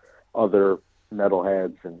other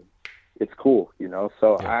metalheads, and it's cool, you know.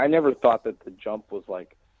 So I never thought that the jump was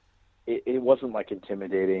like, it wasn't like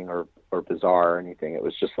intimidating or bizarre or anything. It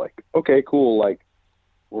was just like, okay, cool, like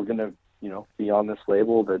we're gonna, you know, be on this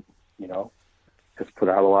label that, you know, has put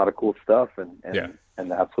out a lot of cool stuff, and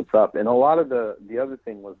that's what's up. And a lot of the other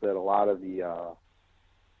thing was that a lot of the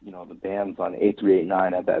you know, the bands on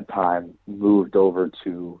 8389 at that time moved over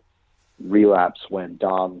to Relapse when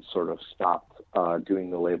Dom sort of stopped doing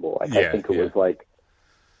the label. Like, I think it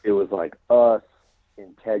was like us,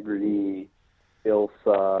 Integrity,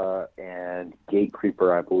 Ilsa, and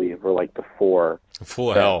Gatecreeper, I believe, were like the four. Full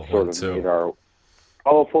of Hell sort of too. made our.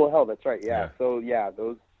 Oh, Full of Hell, that's right. Yeah.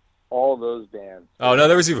 So all those bands. Oh no,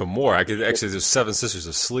 there was even more. I could actually. There's Seven Sisters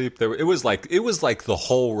of Sleep. It was like the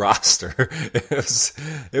whole roster. It was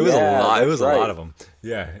a lot. It was a lot of them.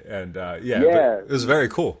 Yeah, and but it was very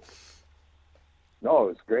cool. No, it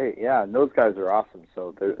was great. Yeah, and those guys are awesome.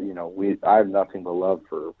 So you know, I have nothing but love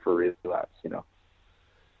for Relapse. You know.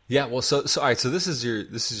 Yeah. Well, so all right. So this is your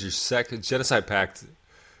second Genocide Pact.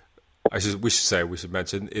 We should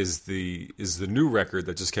mention is the new record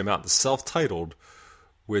that just came out, the self-titled.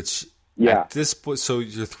 Which at this point, so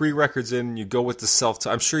you're 3 records in, you go with the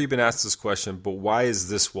I'm sure you've been asked this question, but why is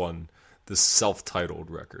this one the self-titled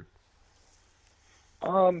record?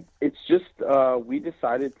 It's just we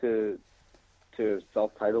decided to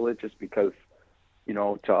self-title it just because, you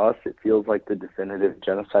know, to us it feels like the definitive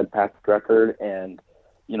Genocide Pact record, and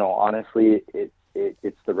you know, honestly,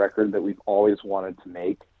 it's the record that we've always wanted to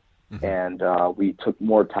make, and we took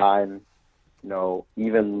more time. You know,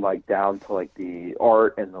 even like down to like the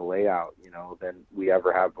art and the layout, you know, than we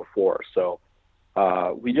ever have before. So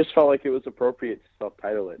we just felt like it was appropriate to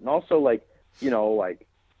self-title it. And also, like, you know, like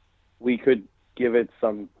we could give it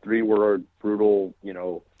some 3-word brutal, you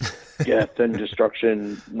know, death and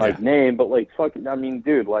destruction like name, but like, fucking, I mean,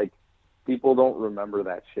 dude, like people don't remember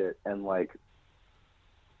that shit. And like,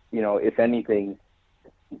 you know, if anything,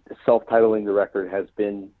 self-titling the record has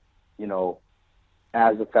been, you know,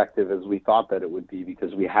 as effective as we thought that it would be,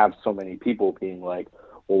 because we have so many people being like,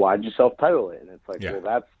 well, why'd you self-title it? And it's like, well,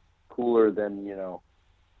 that's cooler than, you know,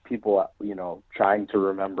 people, you know, trying to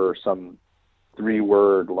remember some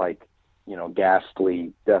 3-word, like, you know,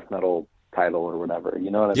 ghastly death metal title or whatever. You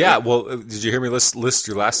know what I mean? Yeah, well, did you hear me list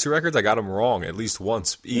your last 2 records? I got them wrong at least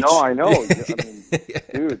once each. No, I know. I mean,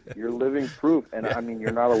 dude, you're living proof. And I mean,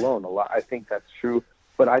 you're not alone. I think that's true.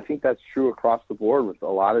 But I think that's true across the board with a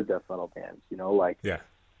lot of death metal bands, you know, like,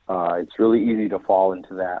 it's really easy to fall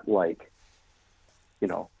into that, like, you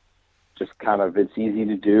know, just kind of, it's easy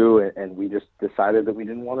to do, and we just decided that we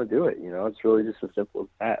didn't want to do it, you know, it's really just as simple as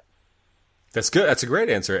that. That's good. That's a great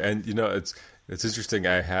answer. And, you know, it's interesting.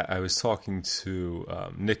 I was talking to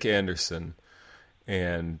Nick Anderson,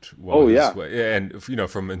 and and you know,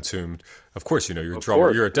 from Entombed. Of course, you know, you're a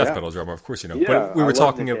drummer. You're a death metal drummer. Of course, you know. Yeah, but we were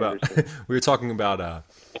talking about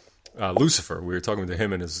Lucifer. We were talking to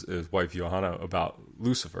him and his wife Johanna about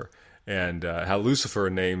Lucifer, and how Lucifer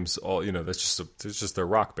names all. You know, that's just their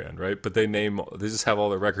rock band, right? But they just have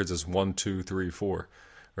all their records as 1, 2, 3, 4,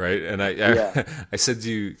 right? And I said to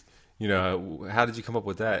you, you know, how did you come up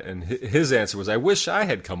with that? And his answer was, I wish I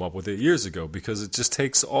had come up with it years ago, because it just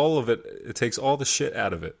takes all of it. It takes all the shit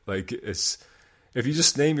out of it. Like, if you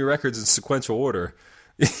just name your records in sequential order,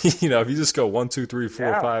 you know, if you just go 1, 2, 3,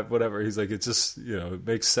 4, 5, whatever, he's like, it just, you know, it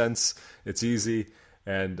makes sense. It's easy.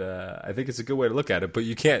 And I think it's a good way to look at it. But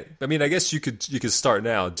you can't, I mean, I guess you could start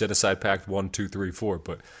now, Genocide Pact 1, 2, 3, 4.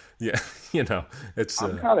 But yeah, you know, it's.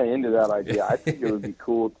 I'm kind of into that idea. I think it would be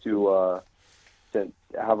cool to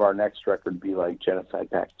have our next record be like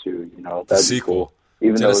Genocide Pact 2, you know, that'd be cool.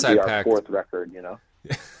 Even Genocide though it would be our 4th record, you know.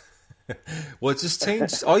 Well, just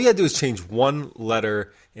change. All you gotta do is change one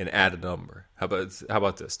letter and add a number. How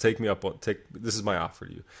about this? Take me up on. This is my offer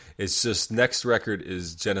to you. It's just next record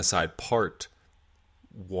is Genocide Part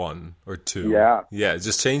 1 or 2. Yeah.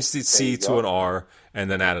 Just change the C to an R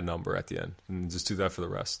and then add a number at the end, and just do that for the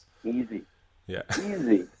rest. Easy. Yeah.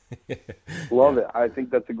 Easy. Love it. I think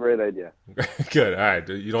that's a great idea. Good. All right.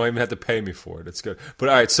 You don't even have to pay me for it. It's good. But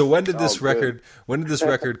all right. So when did this record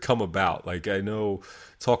come about? Like, I know,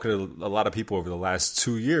 talking to a lot of people over the last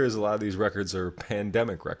 2 years, a lot of these records are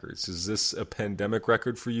pandemic records. Is this a pandemic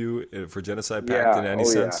record for you, for Genocide Pact, in any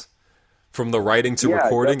sense? From the writing to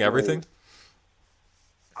recording, definitely. Everything?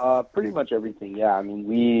 Pretty much everything. Yeah. I mean,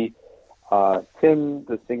 we, Tim,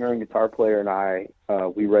 the singer and guitar player, and I,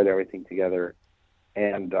 we write everything together.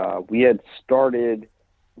 And we had started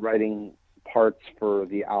writing parts for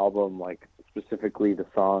the album, like specifically the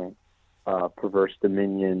song Perverse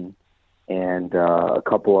Dominion and a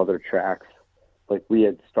couple other tracks. Like, we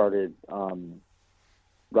had started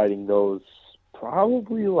writing those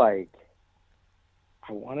probably like,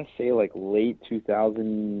 I want to say like late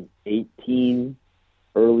 2018,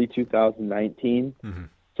 early 2019. Mm-hmm.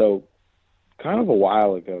 So kind of a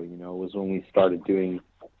while ago, was when we started doing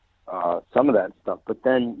some of that stuff. But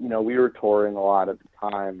then, we were touring a lot at the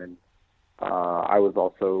time, and I was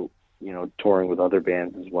also, touring with other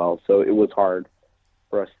bands as well. So it was hard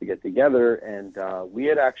for us to get together. And we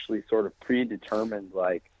had actually sort of predetermined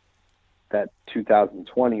like that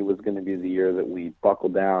 2020 was going to be the year that we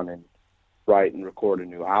buckled down and write and record a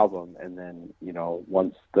new album. And then,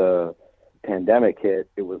 once the pandemic hit,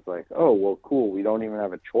 it was like, oh, well, cool. We don't even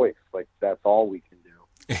have a choice. Like, that's all we can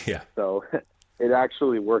do. Yeah. So it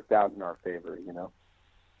actually worked out in our favor,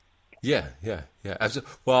 Yeah.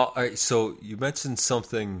 Absolutely. Well, all right, so you mentioned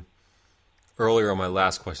something earlier on my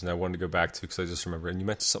last question that I wanted to go back to because I just remember, and you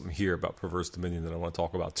mentioned something here about Perverse Dominion that I want to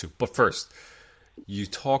talk about too. But first, you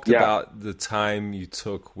talked about the time you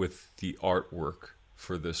took with the artwork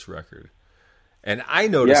for this record. And I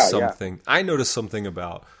noticed something. Yeah. I noticed something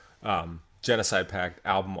about Genocide Pact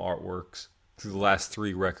album artworks through the last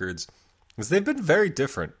 3 records, because they've been very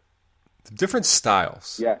different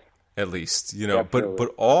styles. Yes. At least,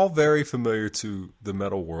 but all very familiar to the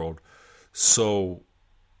metal world. So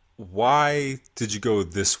why did you go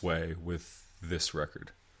this way with this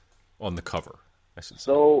record on the cover, I should say?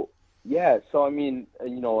 So I mean,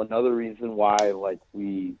 another reason why like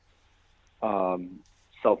we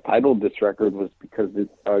self-titled this record was because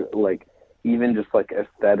it's like, even just like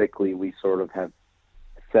aesthetically, we sort of have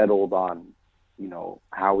settled on,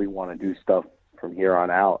 how we want to do stuff from here on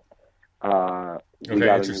out. We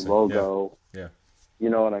got a new logo. Yeah. You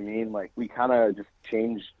know what I mean? Like, we kind of just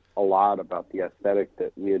changed a lot about the aesthetic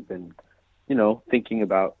that we had been, thinking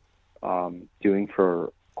about doing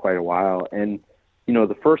for quite a while. And,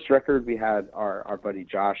 the first record we had our buddy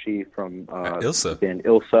Joshy from Ilsa. the band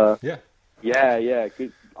Ilsa. Yeah. Yeah.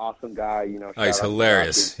 Good, awesome guy. Oh, he's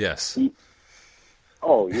hilarious. Yes.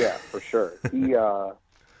 Oh yeah, for sure.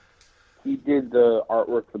 He did the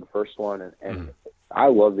artwork for the first one, and I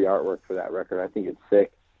love the artwork for that record. I think it's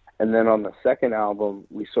sick. And then on the second album,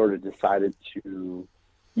 we sort of decided to,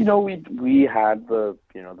 we had the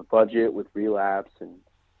budget with Relapse, and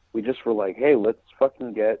we just were like, hey, let's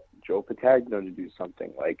fucking get Joe Patagno to do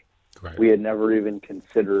something. Like, right. We had never even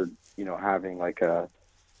considered, having like a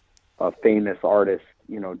famous artist,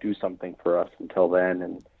 do something for us until then.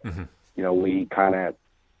 And, we kind of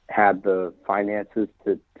had the finances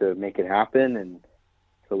to make it happen. And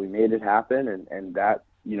so we made it happen. And that,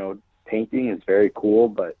 painting is very cool.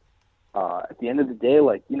 But at the end of the day,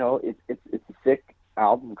 like, it's a sick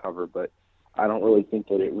album cover, but I don't really think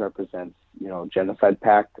that it represents, Genocide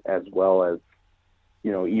Pact as well as,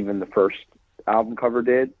 even the first album cover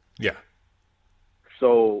did. Yeah.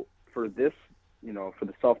 So for this, for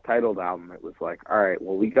the self-titled album, it was like, all right,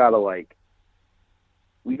 well, we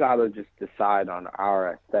gotta just decide on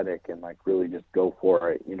our aesthetic and like really just go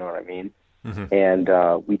for it. You know what I mean? Mm-hmm. And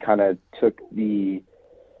we kind of took the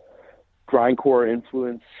grindcore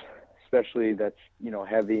influence, especially that's,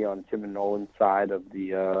 heavy on Tim and Nolan's side of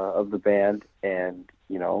the band. And,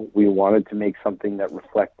 we wanted to make something that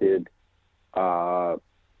reflected, the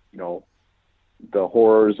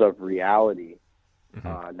horrors of reality,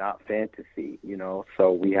 not fantasy,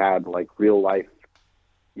 so we had like real life,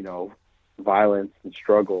 violence and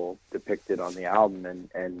struggle depicted on the album, and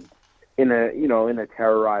in a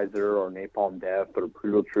Terrorizer or Napalm Death or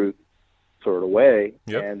Brutal Truth sort of way.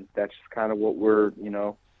 Yep. And that's just kind of what we're,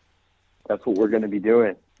 that's what we're going to be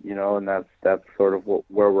doing, and that's sort of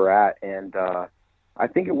where we're at. And I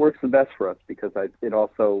think it works the best for us because it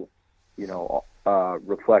also,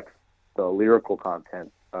 reflects the lyrical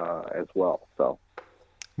content as well. So.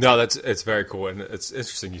 No, it's very cool, and it's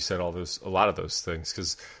interesting you said a lot of those things,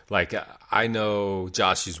 because like I know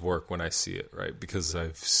Joshy's work when I see it, right? Because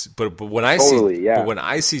but when I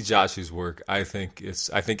see Joshy's work, I think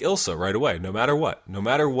Ilsa right away. No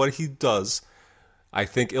matter what he does, I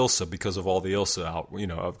think Ilsa, because of all the Ilsa out,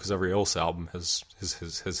 because every Ilsa album has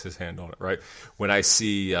his hand on it, right? When I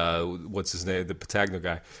see what's his name, the Patagno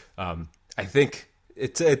guy, I think.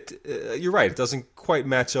 You're right. It doesn't quite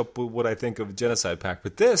match up with what I think of Genocide Pact,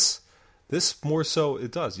 but this more so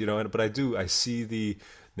it does. But I see the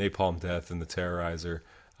Napalm Death and the Terrorizer.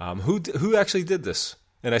 Who actually did this?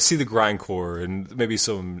 And I see the grindcore and maybe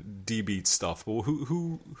some D-beat stuff. But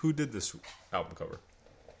who did this album cover?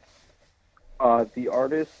 The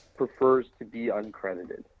artist prefers to be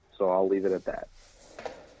uncredited, so I'll leave it at that.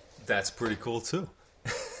 That's pretty cool too.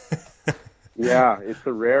 Yeah, it's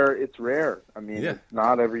rare. I mean, It's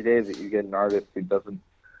not every day that you get an artist who doesn't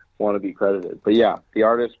want to be credited. But yeah, the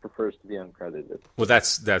artist prefers to be uncredited. Well,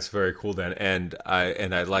 that's very cool then, and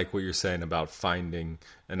I like what you're saying about finding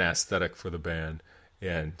an aesthetic for the band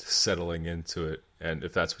and settling into it. And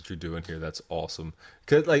if that's what you're doing here, that's awesome.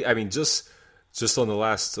 'Cause, like, I mean, just on the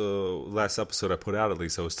last episode I put out, at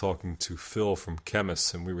least, I was talking to Phil from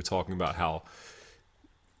Chemist, and we were talking about how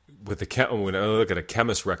with when I look at a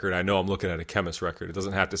Chemist record, I know I'm looking at a Chemist record. It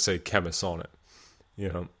doesn't have to say Chemist on it, you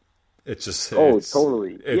know. It just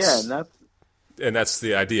totally, yeah, and that's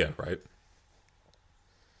the idea, right?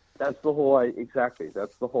 That's the whole exactly.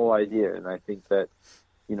 That's the whole idea, and I think that,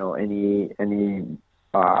 you know, any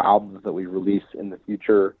albums that we release in the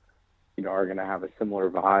future, you know, are going to have a similar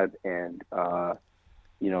vibe, and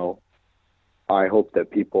you know, I hope that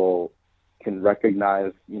people can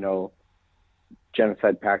recognize, you know,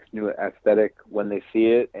 Genocide Pact's new aesthetic when they see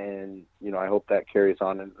it, and, you know, I hope that carries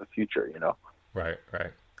on into the future, you know. Right.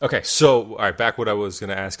 Okay, so all right, back what I was going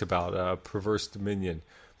to ask about Perverse Dominion.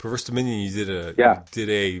 Perverse Dominion, you did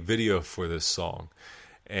a video for this song,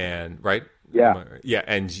 and right? Yeah,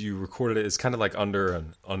 and you recorded it. It's kind of like under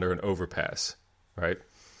an overpass, right?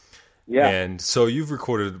 Yeah. And so you've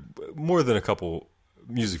recorded more than a couple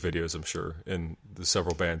music videos, I'm sure, in the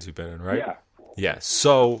several bands you've been in, right? Yeah. Yeah.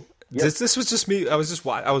 So this was just me. I was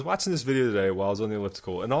watching this video today while I was on the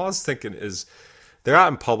elliptical, and all I was thinking is, they're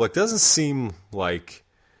out in public. Doesn't seem like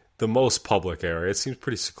the most public area. It seems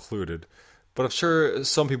pretty secluded, but I'm sure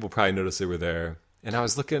some people probably noticed they were there. And I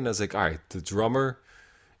was looking, and I was like, all right, the drummer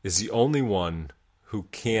is the only one who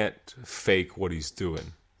can't fake what he's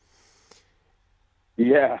doing.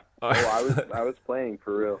 Yeah. I was playing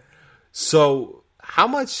for real. So how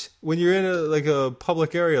much, when you're in a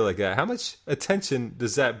public area like that, how much attention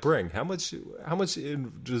does that bring? How much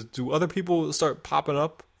do other people start popping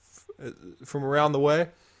up from around the way?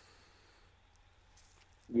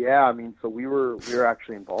 Yeah, I mean, so we were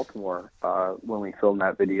actually in Baltimore when we filmed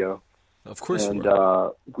that video. Of course, and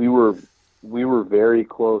we were very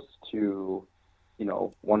close to, you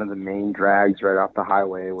know, one of the main drags right off the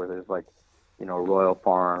highway where there's, like, you know, Royal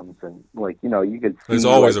Farms, and, like, you know, you could see, there's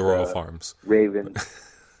always like, a Royal Farms. Raven.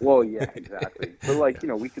 Well, yeah, exactly. But, like, you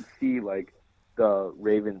know, we could see, like, the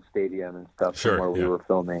Raven Stadium and stuff from where we were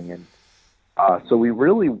filming, and so we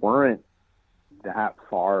really weren't that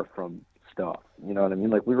far from stuff. You know what I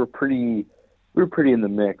mean? Like, we were pretty in the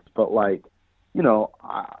mix, but, like, you know,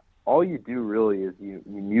 all you do really is you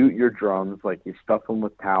mute your drums, like, you stuff them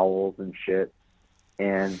with towels and shit,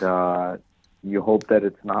 and you hope that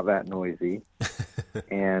it's not that noisy.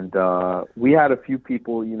 And we had a few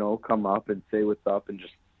people, you know, come up and say what's up, and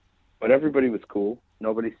but everybody was cool.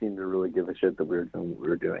 Nobody seemed to really give a shit that we were doing what we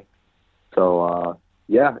were doing. So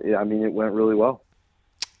yeah, I mean, it went really well.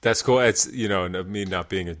 That's cool. It's, you know, me not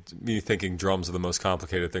being me thinking drums are the most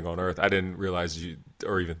complicated thing on earth. I didn't realize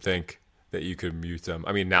or even think that you could mute them.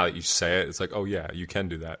 I mean, now that you say it, it's like, oh yeah, you can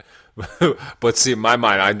do that. But see, in my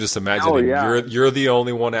mind, I'm just imagining you're the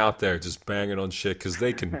only one out there just banging on shit, because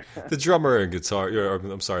they can. The drummer and guitar,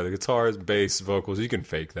 the guitars, bass, vocals, you can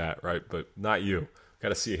fake that, right? But not you. Got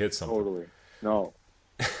to see you hit something. Totally. No.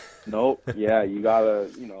 Nope. Yeah, you gotta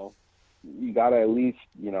at least,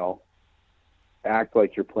 you know, act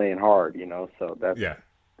like you're playing hard, you know. So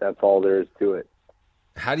that's all there is to it.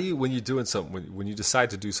 How do you, when you're doing something, when you decide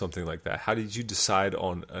to do something like that, how did you decide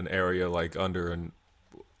on an area like under an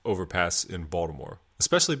overpass in Baltimore,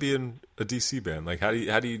 especially being a DC band? Like, how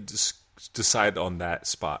do you decide on that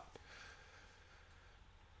spot?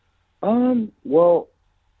 Well,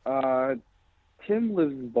 Tim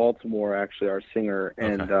lives in Baltimore, actually, our singer,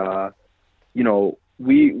 and you know,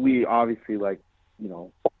 we obviously, like, you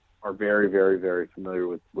know, are very, very, very familiar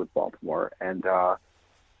with Baltimore, and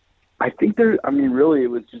I think really it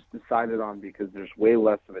was just decided on because there's way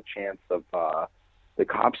less of a chance of the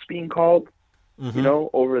cops being called, you know,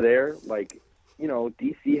 over there. Like, you know,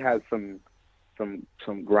 DC has some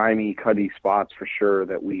grimy, cutty spots for sure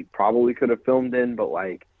that we probably could have filmed in, but,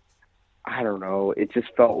 like, I don't know, it just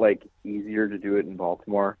felt like easier to do it in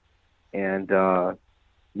Baltimore, and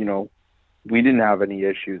you know, we didn't have any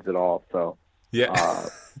issues at all. So yeah,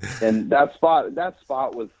 and that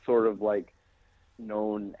spot was sort of like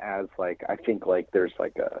known as, like, I think, like, there's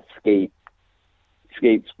like a skate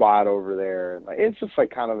spot over there, and, like, it's just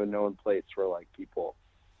like kind of a known place where, like, people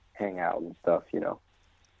hang out and stuff, you know.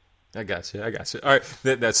 I got you. All right,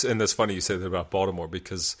 that's funny you said that about Baltimore,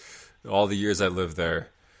 because all the years I lived there,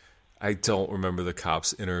 I don't remember the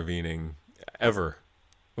cops intervening ever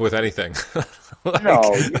with anything. Like,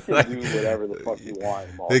 no, you can do whatever the fuck you want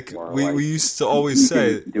in Baltimore. We used to always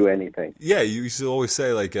say, do anything. Yeah, you used to always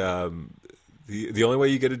say, like, The only way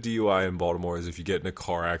you get a DUI in Baltimore is if you get in a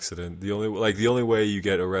car accident. The only way you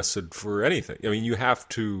get arrested for anything. I mean, you have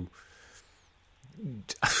to.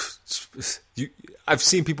 I've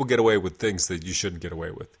seen people get away with things that you shouldn't get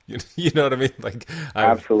away with. You know what I mean? Like,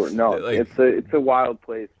 absolutely no. Like, it's a wild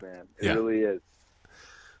place, man. It really is.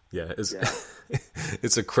 Yeah,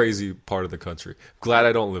 it's a crazy part of the country. Glad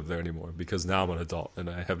I don't live there anymore because now I'm an adult and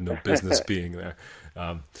I have no business being there.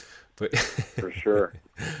 But for sure,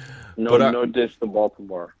 no dish to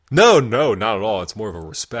Baltimore. No, not at all. It's more of a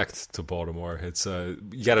respect to Baltimore. It's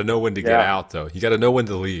you got to know when to get out, though. You got to know when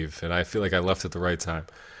to leave, and I feel like I left at the right time.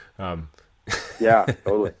 Yeah,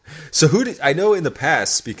 totally. So I know in the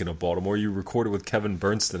past, speaking of Baltimore, you recorded with Kevin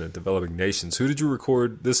Bernstein at Developing Nations. Who did you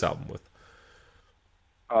record this album with?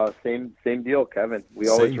 Same deal, Kevin. We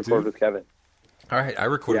always record with Kevin. All right, I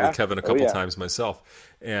recorded with Kevin a couple times myself,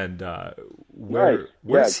 and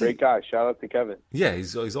great guy. Shout out to Kevin. Yeah,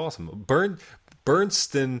 he's awesome.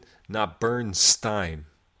 Bernstein, not Bernstein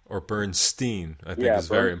or Bernstein. I think is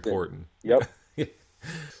very important. Yep.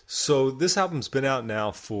 So this album's been out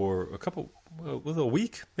now for a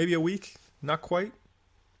week, maybe a week, not quite.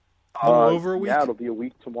 Over a week. Yeah, it'll be a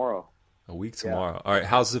week tomorrow. A week tomorrow. Yeah. All right.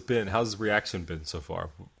 How's it been? How's the reaction been so far?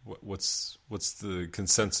 What's the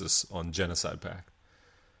consensus on Genocide Pact?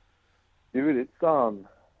 Dude,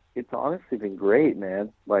 it's honestly been great,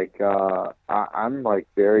 man. Like, I'm like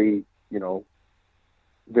very,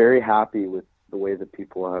 very happy with the way that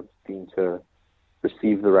people have seemed to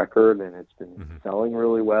receive the record, and it's been selling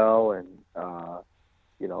really well, and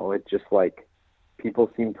it just like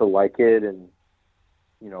people seem to like it, and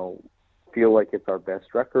feel like it's our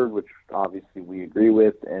best record, which obviously we agree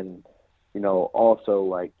with, and also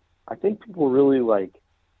like I think people really like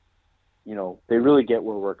they really get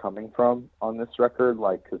where we're coming from on this record,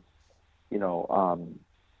 like, because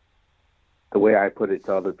the way I put it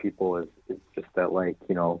to other people is just that, like,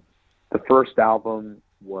 the first album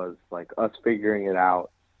was like us figuring it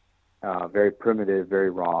out, very primitive,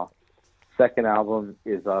 very raw. Second album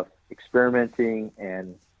is us experimenting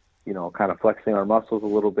and kind of flexing our muscles a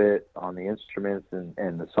little bit on the instruments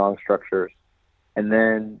and the song structures. And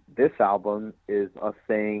then this album is us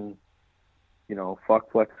saying,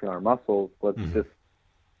 fuck flexing our muscles. Let's just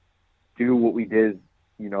do what we did,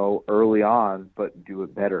 early on, but do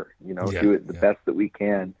it better, do it the best that we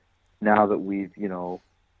can now that we've,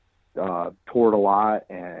 toured a lot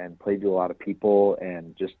and played to a lot of people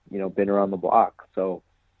and just, been around the block. So,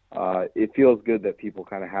 it feels good that people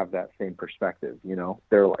kind of have that same perspective.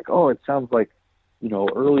 They're like, oh, it sounds like,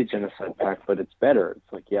 early Genocide Pact, but it's better.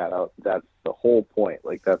 It's like, yeah, that's the whole point.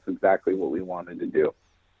 Like, that's exactly what we wanted to do.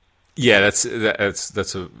 Yeah, that's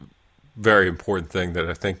a very important thing that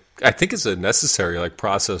I think is a necessary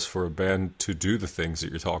process for a band to do the things that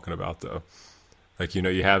you're talking about, though. Like,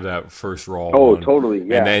 you have that first raw one, totally,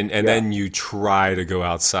 yeah. And then you try to go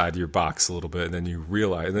outside your box a little bit, and then you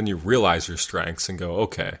realize your strengths and go,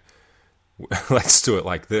 okay, let's do it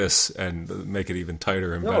like this and make it even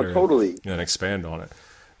tighter and better. Totally. And expand on it.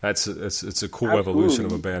 It's a cool evolution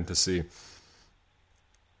of a band to see.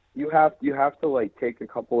 You have to like take a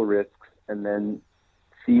couple of risks and then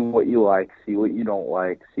see what you like, see what you don't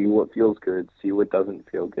like, see what feels good, see what doesn't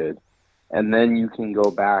feel good, and then you can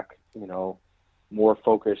go back, more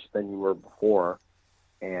focused than you were before,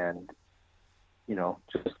 and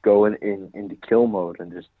just go into kill mode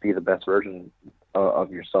and just be the best version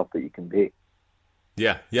of yourself that you can be.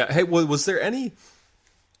 Yeah. Hey, was there any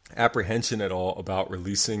apprehension at all about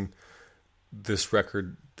releasing this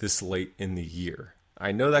record this late in the year?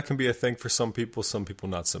 I know that can be a thing for some people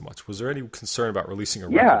not so much. Was there any concern about releasing a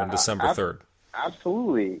record on December 3rd?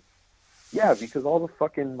 Absolutely. Yeah, because all the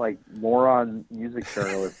fucking moron music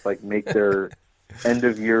journalists make their end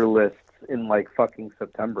of year lists in fucking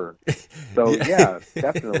September. So yeah,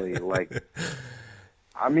 definitely.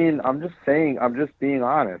 I mean, I'm just being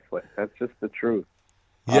honest. That's just the truth.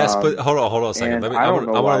 Yes, but hold on a second. I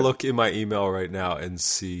want to look in my email right now and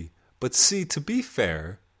see. But see, to be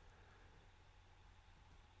fair,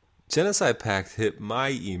 Genocide Pact hit my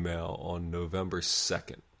email on November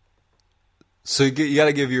 2nd. So you got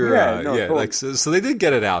to give your totally. So they did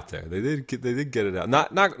get it out there. They did get it out.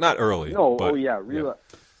 Not early. No, but,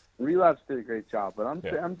 Relapse did a great job. But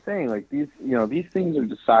I'm saying these these things are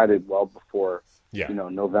decided well before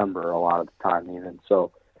November a lot of the time even.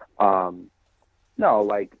 So I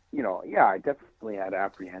definitely had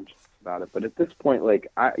apprehensions about it. But at this point,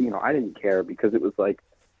 I didn't care because it was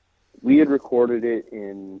we had recorded it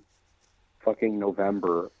in fucking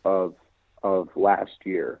November of last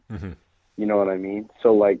year. Mm-hmm. You know what I mean?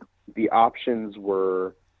 So the options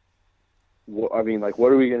were, what are we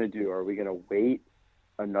going to do? Are we going to wait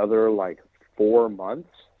another 4 months.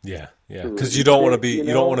 Yeah, because you don't want to be you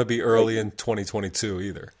don't know, want to be early in 2022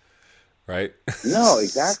 either, right? No,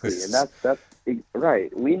 exactly, and that's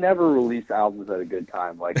right. We never release albums at a good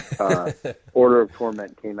time. Like Order of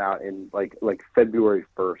Torment came out in like February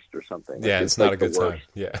 1st or something. Like, Yeah, it's not like a good the time.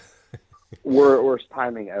 Yeah, worst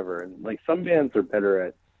timing ever. And like some bands are better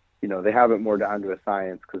at, they have it more down to a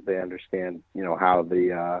science because they understand, how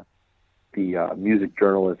the music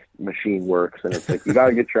journalist machine works, and it's like you got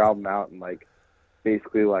to get your album out in like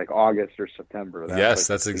basically like August or September. Yes,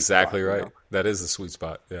 that's exactly right. That is the sweet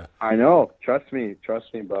spot. Yeah, I know. Trust me,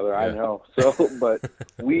 brother. Yeah. I know. So, but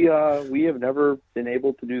we have never been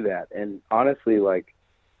able to do that. And honestly, like,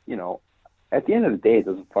 at the end of the day, it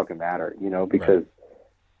doesn't fucking matter, because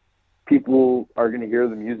people are going to hear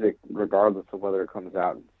the music regardless of whether it comes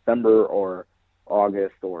out in December or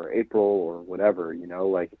August or April or whatever.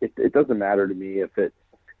 Like it doesn't matter to me if it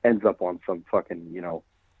ends up on some fucking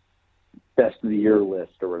best of the year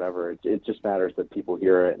list or whatever. It just matters that people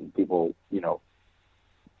hear it and people,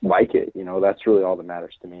 like it. That's really all that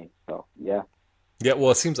matters to me. So, yeah. Yeah,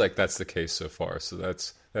 well, it seems like that's the case so far. So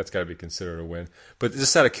that's got to be considered a win. But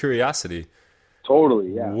just out of curiosity,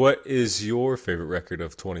 totally, yeah. What is your favorite record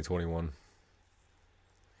of 2021?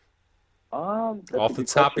 Off the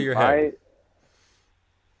top of your head.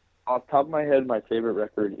 Off the top of my head, my favorite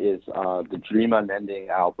record is the Dream Unending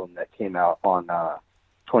album that came out on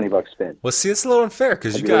 $20 Spin. Well, see, it's a little unfair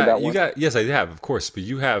because you got. Yes, I have, of course, but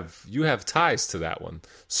you have ties to that one.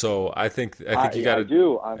 So I think you got to. I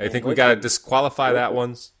do. I think we got to disqualify that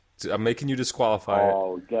one. I'm making you disqualify it.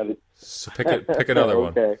 Oh, got it. So pick another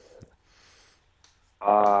one. Okay.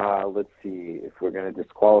 Let's see if we're gonna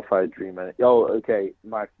disqualify Dream. Oh, okay.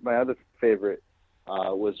 My other favorite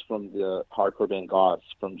was from the hardcore band Gods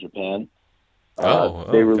from Japan.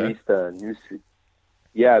 They released a new.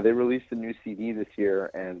 Yeah, they released a new CD this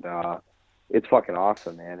year, and it's fucking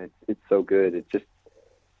awesome, man. It's so good. It just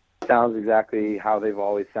sounds exactly how they've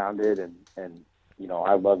always sounded, and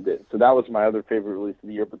I loved it. So that was my other favorite release of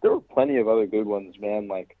the year. But there were plenty of other good ones, man.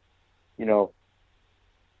 Like,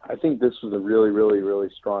 I think this was a really, really, really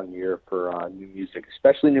strong year for new music,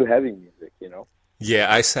 especially new heavy music.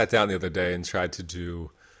 Yeah, I sat down the other day and tried to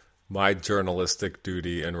do my journalistic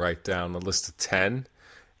duty and write down a list of 10.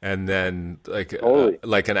 And then, like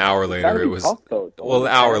an hour later, it was an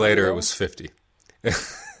hour later it was 50.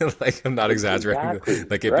 Like, I'm not exaggerating. Exactly.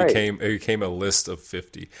 Like it became a list of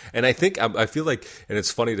 50. And I think I feel like, and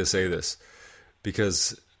it's funny to say this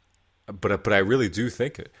because, but I really do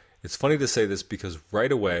think it. It's funny to say this because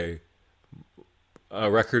right away,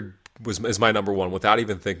 a record is my number one without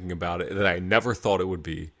even thinking about it that I never thought it would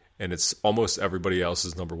be. And it's almost everybody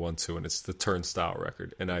else's number one too, and it's the Turnstile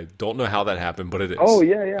record. And I don't know how that happened, but it is. Oh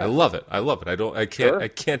yeah. I love it. I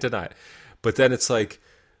can't deny it. But then it's like,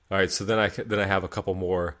 all right. So then I have a couple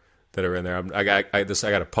more that are in there. I got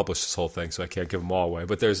to publish this whole thing, so I can't give them all away.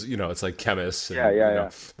 But there's it's like Chemists.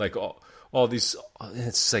 And, like all these.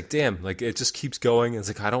 It's just like damn. Like it just keeps going. It's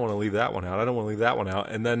like I don't want to leave that one out. I don't want to leave that one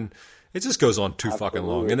out. And then it just goes on too fucking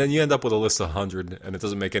long. And then you end up with a list of 100, and it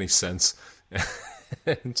doesn't make any sense.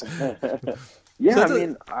 Yeah, I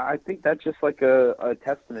mean, I think that's just like a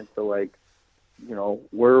testament to like,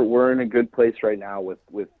 we're in a good place right now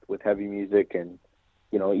with heavy music and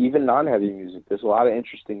even non-heavy music. There's a lot of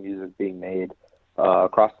interesting music being made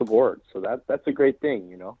across the board, so that's a great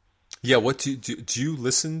thing, Yeah, what do you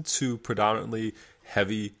listen to predominantly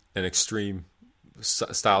heavy and extreme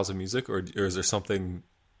styles of music, or is there something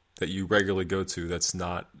that you regularly go to that's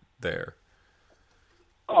not there?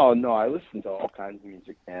 Oh no, I listen to all kinds of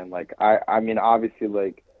music, man. Like I mean, obviously,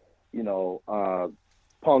 like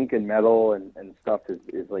punk and metal and stuff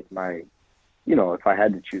is like my, if I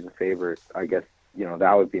had to choose a favorite, I guess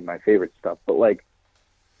that would be my favorite stuff. But like,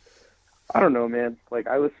 I don't know, man. Like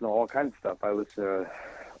I listen to all kinds of stuff. I listen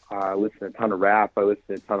to a ton of rap. I listen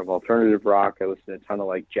to a ton of alternative rock. I listen to a ton of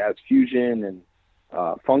like jazz fusion and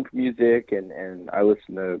funk music, and I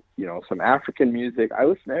listen to some African music. I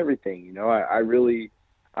listen to everything.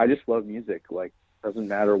 I just love music. Like, doesn't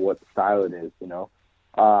matter what style it is,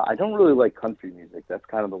 I don't really like country music. That's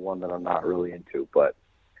kind of the one that I'm not really into. But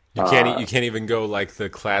you can't even go like the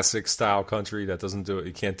classic style country. That doesn't do it.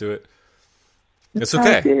 You can't do it. It's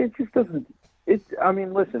okay. It just doesn't. I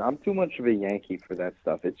mean, listen, I'm too much of a Yankee for that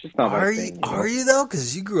stuff. It's just not my thing. Are you though?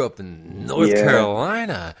 Because you grew up in North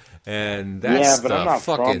Carolina, and that's but I'm not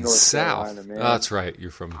fucking from North South. Carolina, man. Oh, that's right.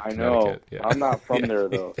 You're from I know. Connecticut. Yeah. I'm not from there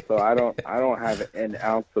though, so I don't have an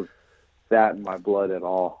ounce of that in my blood at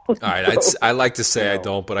all. All right, So, I like to say I know.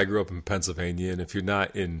 don't, but I grew up in Pennsylvania, and if you're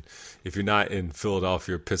not in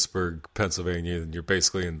Philadelphia, or Pittsburgh, Pennsylvania, then you're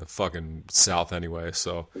basically in the fucking South anyway.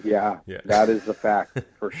 So Yeah, Yeah. that is a fact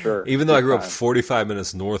for sure. even though I Big grew up time. 45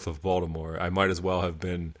 minutes north of Baltimore, I might as well have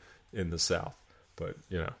been in the South. But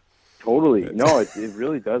Totally. No, it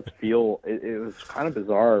really does feel. It was kind of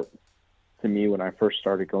bizarre to me when I first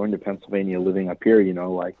started going to Pennsylvania, living up here.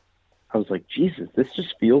 Like I was like, Jesus, this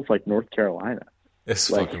just feels like North Carolina. it's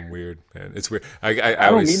Like- fucking weird, man. It's weird. I I don't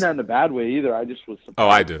always mean that in a bad way either. I just was surprised. Oh,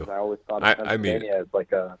 I do. Because I always thought I of mean Pennsylvania as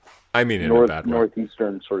like a I mean it in a bad way.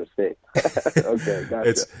 northeastern sort of state. Okay,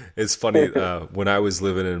 gotcha. It's funny when I was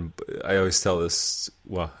living in. I always tell this.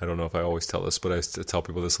 Well, I don't know if I always tell this, but I used to tell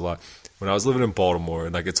people this a lot. When I was living in Baltimore,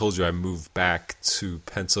 and like I told you, I moved back to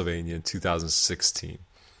Pennsylvania in 2016.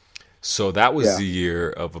 So that was Yeah. the year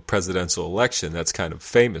of a presidential election that's kind of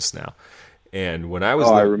famous now. And when I was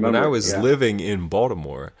Oh, I when remember, I was yeah. living in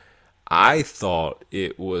Baltimore, I thought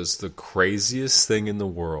it was the craziest thing in the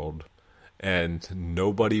world, and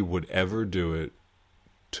nobody would ever do it,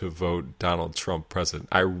 to vote Donald Trump president.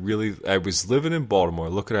 I was living in Baltimore,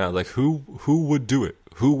 looking around like who would do it?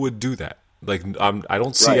 Who would do that? Like I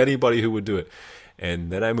don't see Right. anybody who would do it.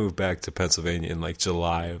 And then I moved back to Pennsylvania in like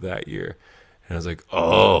July of that year, and I was like,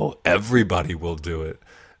 oh, everybody will do it.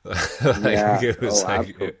 Yeah. It was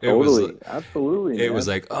like Totally. Absolutely. it man. was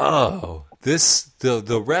like, oh,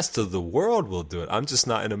 the rest of the world will do it. I'm just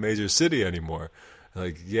not in a major city anymore.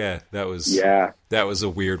 Like, yeah, that was a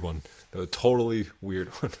weird one. A totally weird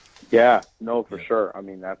one. Yeah, no, for sure. I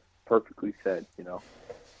mean, that's perfectly said.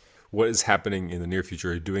 What is happening in the near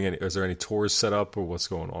future? Are you doing any? Is there any tours set up, or what's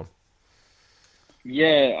going on?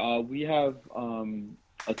 Yeah, we have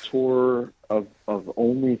a tour of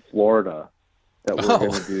only Florida that we're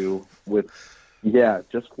going to do with,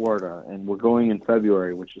 just Florida, and we're going in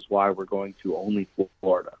February, which is why we're going to only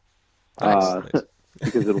Florida, Nice.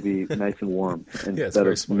 because it'll be nice and warm it's instead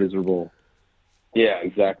very of smart. miserable. Yeah,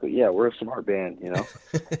 exactly. Yeah, we're a smart band,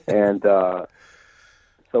 and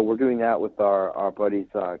so we're doing that with our buddies,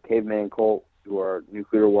 Caveman Cult, who are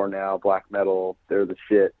Nuclear War Now, black metal. They're the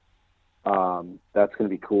shit. That's going to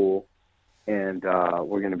be cool. And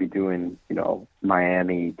we're going to be doing,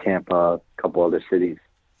 Miami, Tampa, a couple other cities.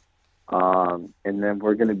 And then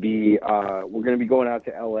we're going to be going out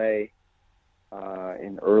to LA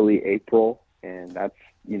in early April, and that's,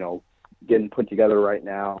 getting put together right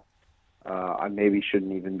now. I maybe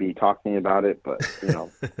shouldn't even be talking about it, but if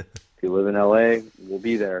you live in LA, we'll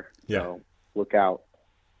be there. Yeah. So look out.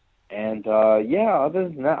 And other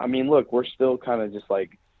than that, I mean, look, we're still kind of just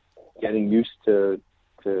like getting used to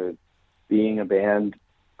being a band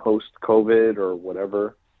post COVID or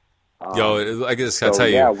whatever. Yo, I guess I'll so, tell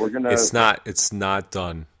you, yeah, we're gonna- it's not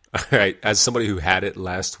done. All right, as somebody who had it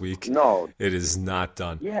last week, No. it is not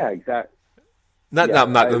done. Yeah, exactly. I'm That's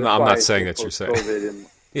not why I saying say that you're saying. post-COVID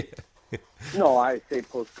and- No, I say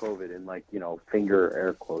post-COVID in like, finger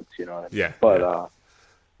air quotes, what I mean? Yeah, But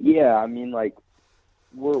yeah. I mean, like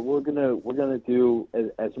we're gonna do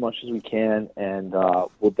as much as we can, and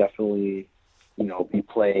we'll definitely, be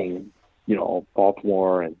playing,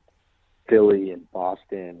 Baltimore and Philly and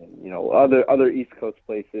Boston and other East Coast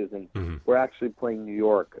places, and we're actually playing New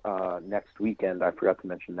York next weekend. I forgot to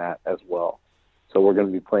mention that as well. So we're going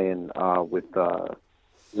to be playing with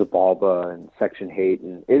Zabalba and Section Hate,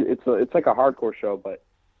 and it's like a hardcore show, but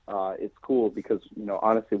it's cool because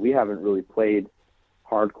honestly we haven't really played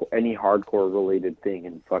any hardcore related thing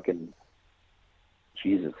in fucking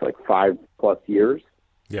like 5+ years.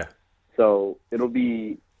 Yeah. So it'll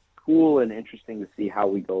be cool and interesting to see how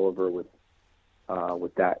we go over with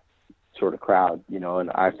that sort of crowd,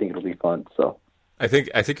 and I think it'll be fun. So I think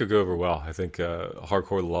it'll go over well. I think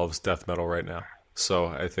hardcore loves death metal right now, so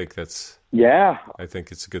I think it's a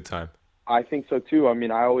good time. I think so too. I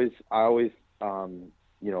mean, I always, as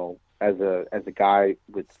a guy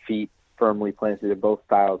with feet firmly planted in both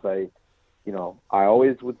styles, I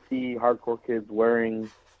always would see hardcore kids wearing,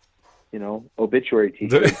 obituary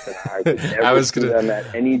t-shirts. And I would never see them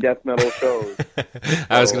at any death metal shows.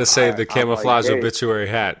 I was going to say the I'm camouflage like, hey. obituary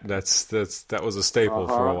hat. That was a staple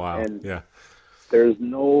for a while. And yeah. There's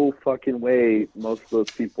no fucking way most of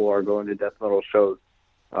those people are going to death metal shows.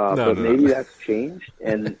 But maybe that's changed,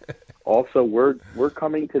 and also we're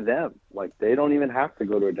coming to them. Like they don't even have to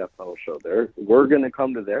go to a death metal show. We're going to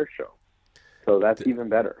come to their show, so that's even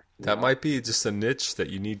better. That might be just a niche that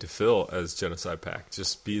you need to fill as Genocide Pack.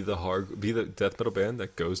 Just be the death metal band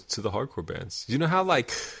that goes to the hardcore bands. You know how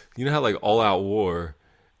All Out War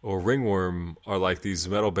or Ringworm are like these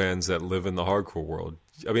metal bands that live in the hardcore world.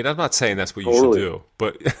 I mean, I'm not saying that's what you Totally. should do,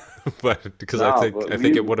 but because No, I think but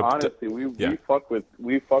it would have. honestly we fuck with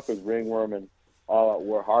Ringworm and All Out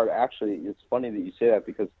War hard. Actually, it's funny that you say that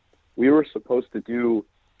because we were supposed to do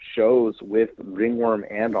shows with Ringworm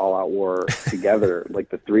and All Out War together, like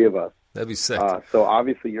the three of us. That'd be sick. So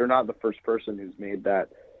obviously, you're not the first person who's made that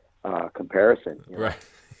comparison. You know? Right.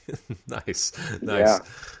 Nice. Yeah,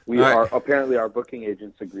 we All are. right. Apparently, our booking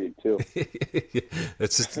agents agreed too.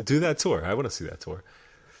 Let's just do that tour. I want to see that tour.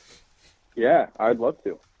 Yeah, I'd love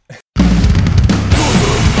to.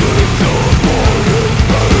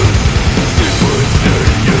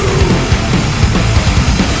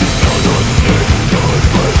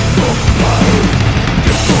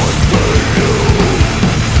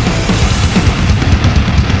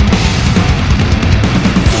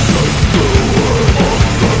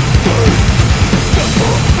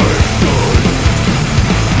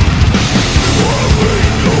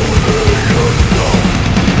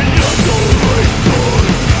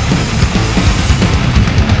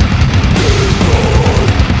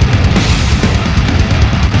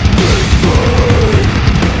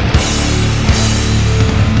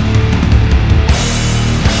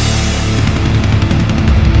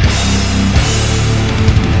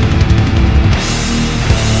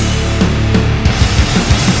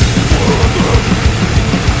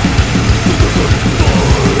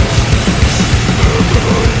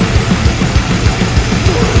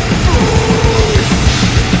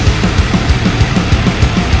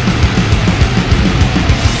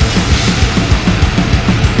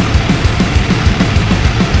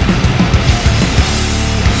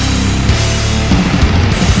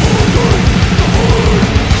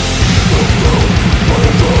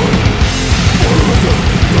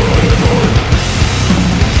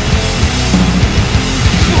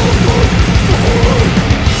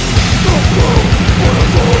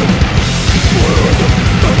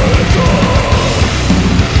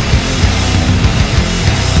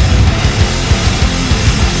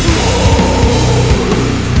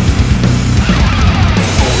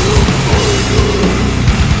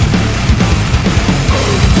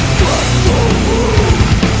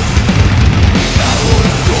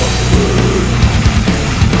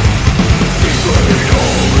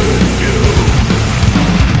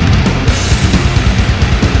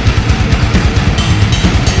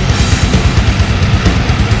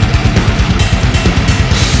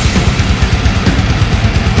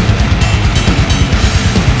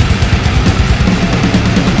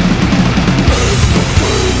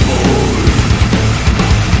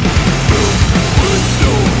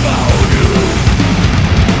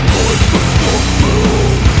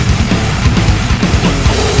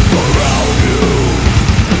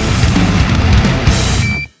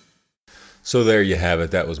 So there you have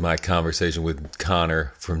it. That was my conversation with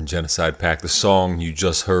Connor from Genocide Pact. The song you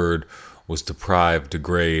just heard was Deprive,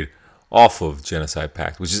 Degrade off of Genocide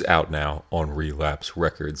Pact, which is out now on Relapse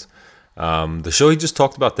Records. The show he just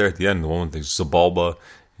talked about there at the end, the one with Zabalba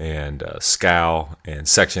and Scowl and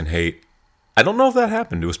Section Hate, I don't know if that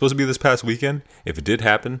happened. It was supposed to be this past weekend. If it did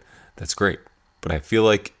happen, that's great. But I feel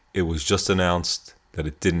like it was just announced that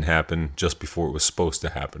it didn't happen just before it was supposed to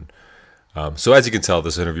happen. So as you can tell,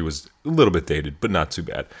 this interview was a little bit dated, but not too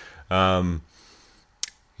bad.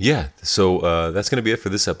 So that's going to be it for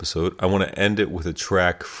this episode. I want to end it with a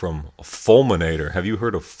track from Fulminator. Have you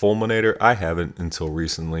heard of Fulminator? I haven't until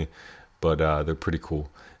recently, but they're pretty cool.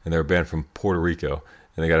 And they're a band from Puerto Rico.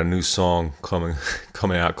 And they got a new song coming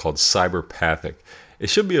out called Cyberpathic. It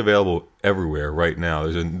should be available everywhere right now.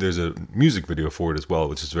 There's a music video for it as well,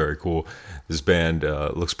 which is very cool. This band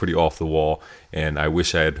looks pretty off the wall, and I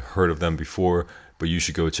wish I had heard of them before, but you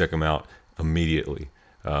should go check them out immediately.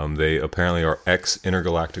 They apparently are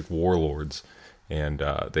ex-intergalactic warlords, and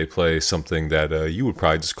they play something that you would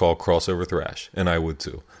probably just call crossover thrash, and I would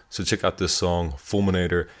too. So check out this song,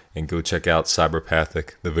 Fulminator, and go check out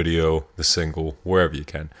Cyberpathic, the video, the single, wherever you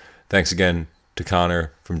can. Thanks again to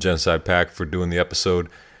Connor from Genocide Pact for doing the episode,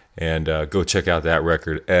 and go check out that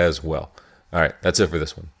record as well. All right, that's it for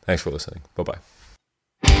this one. Thanks for listening. Bye-bye.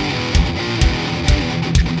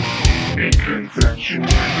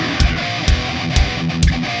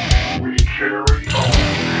 We carry on.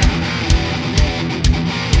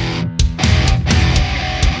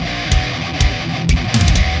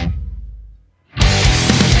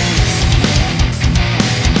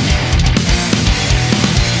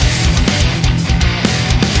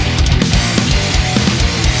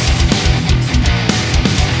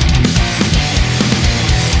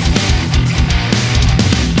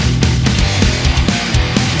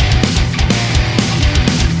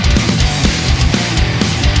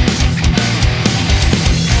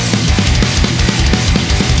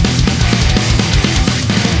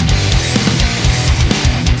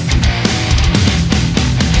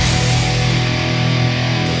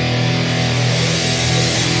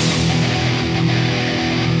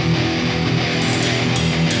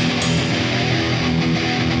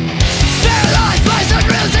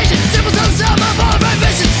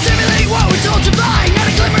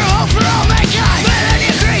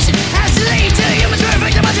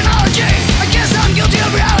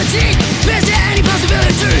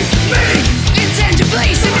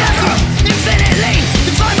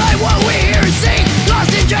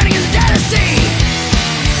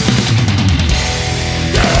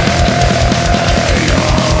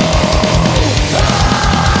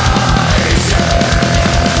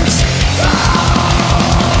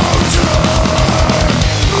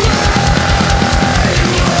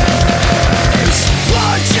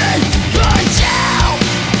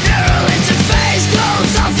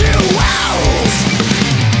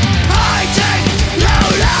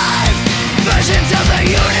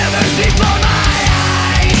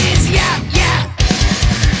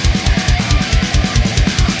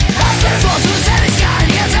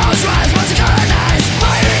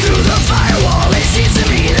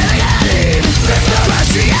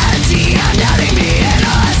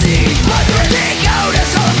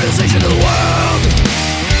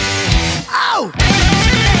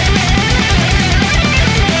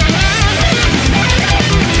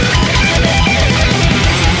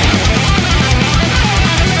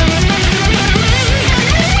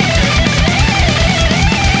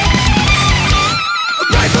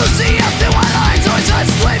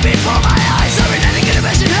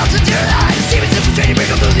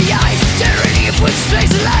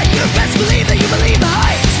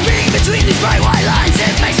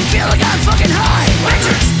 fucking high.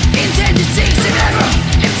 Matrix, intendencies and ever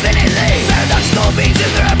infinitely. Paradoxical beings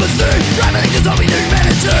in their empathy. Privately dissolving their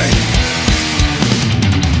humanity.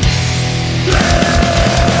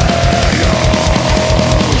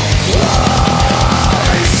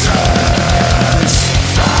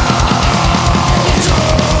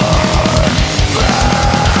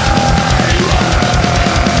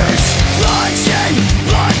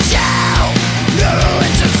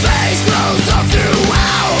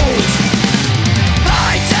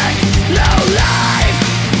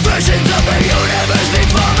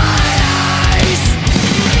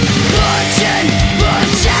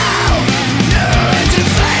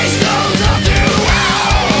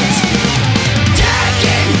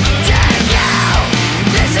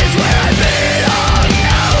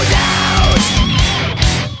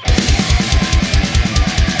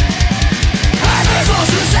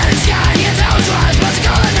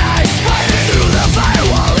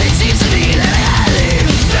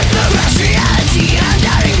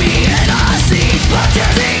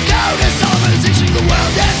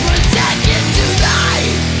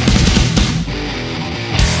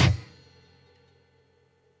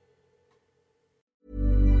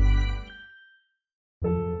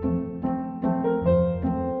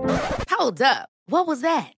 Hold up. What was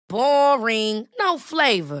that? Boring. No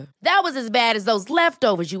flavor. That was as bad as those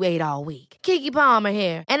leftovers you ate all week. Keke Palmer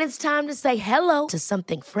here. And it's time to say hello to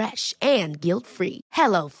something fresh and guilt-free.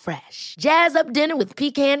 Hello Fresh. Jazz up dinner with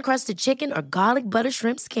pecan-crusted chicken or garlic butter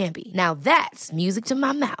shrimp scampi. Now that's music to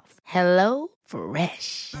my mouth. Hello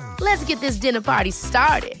Fresh. Let's get this dinner party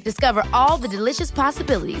started. Discover all the delicious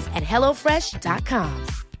possibilities at HelloFresh.com.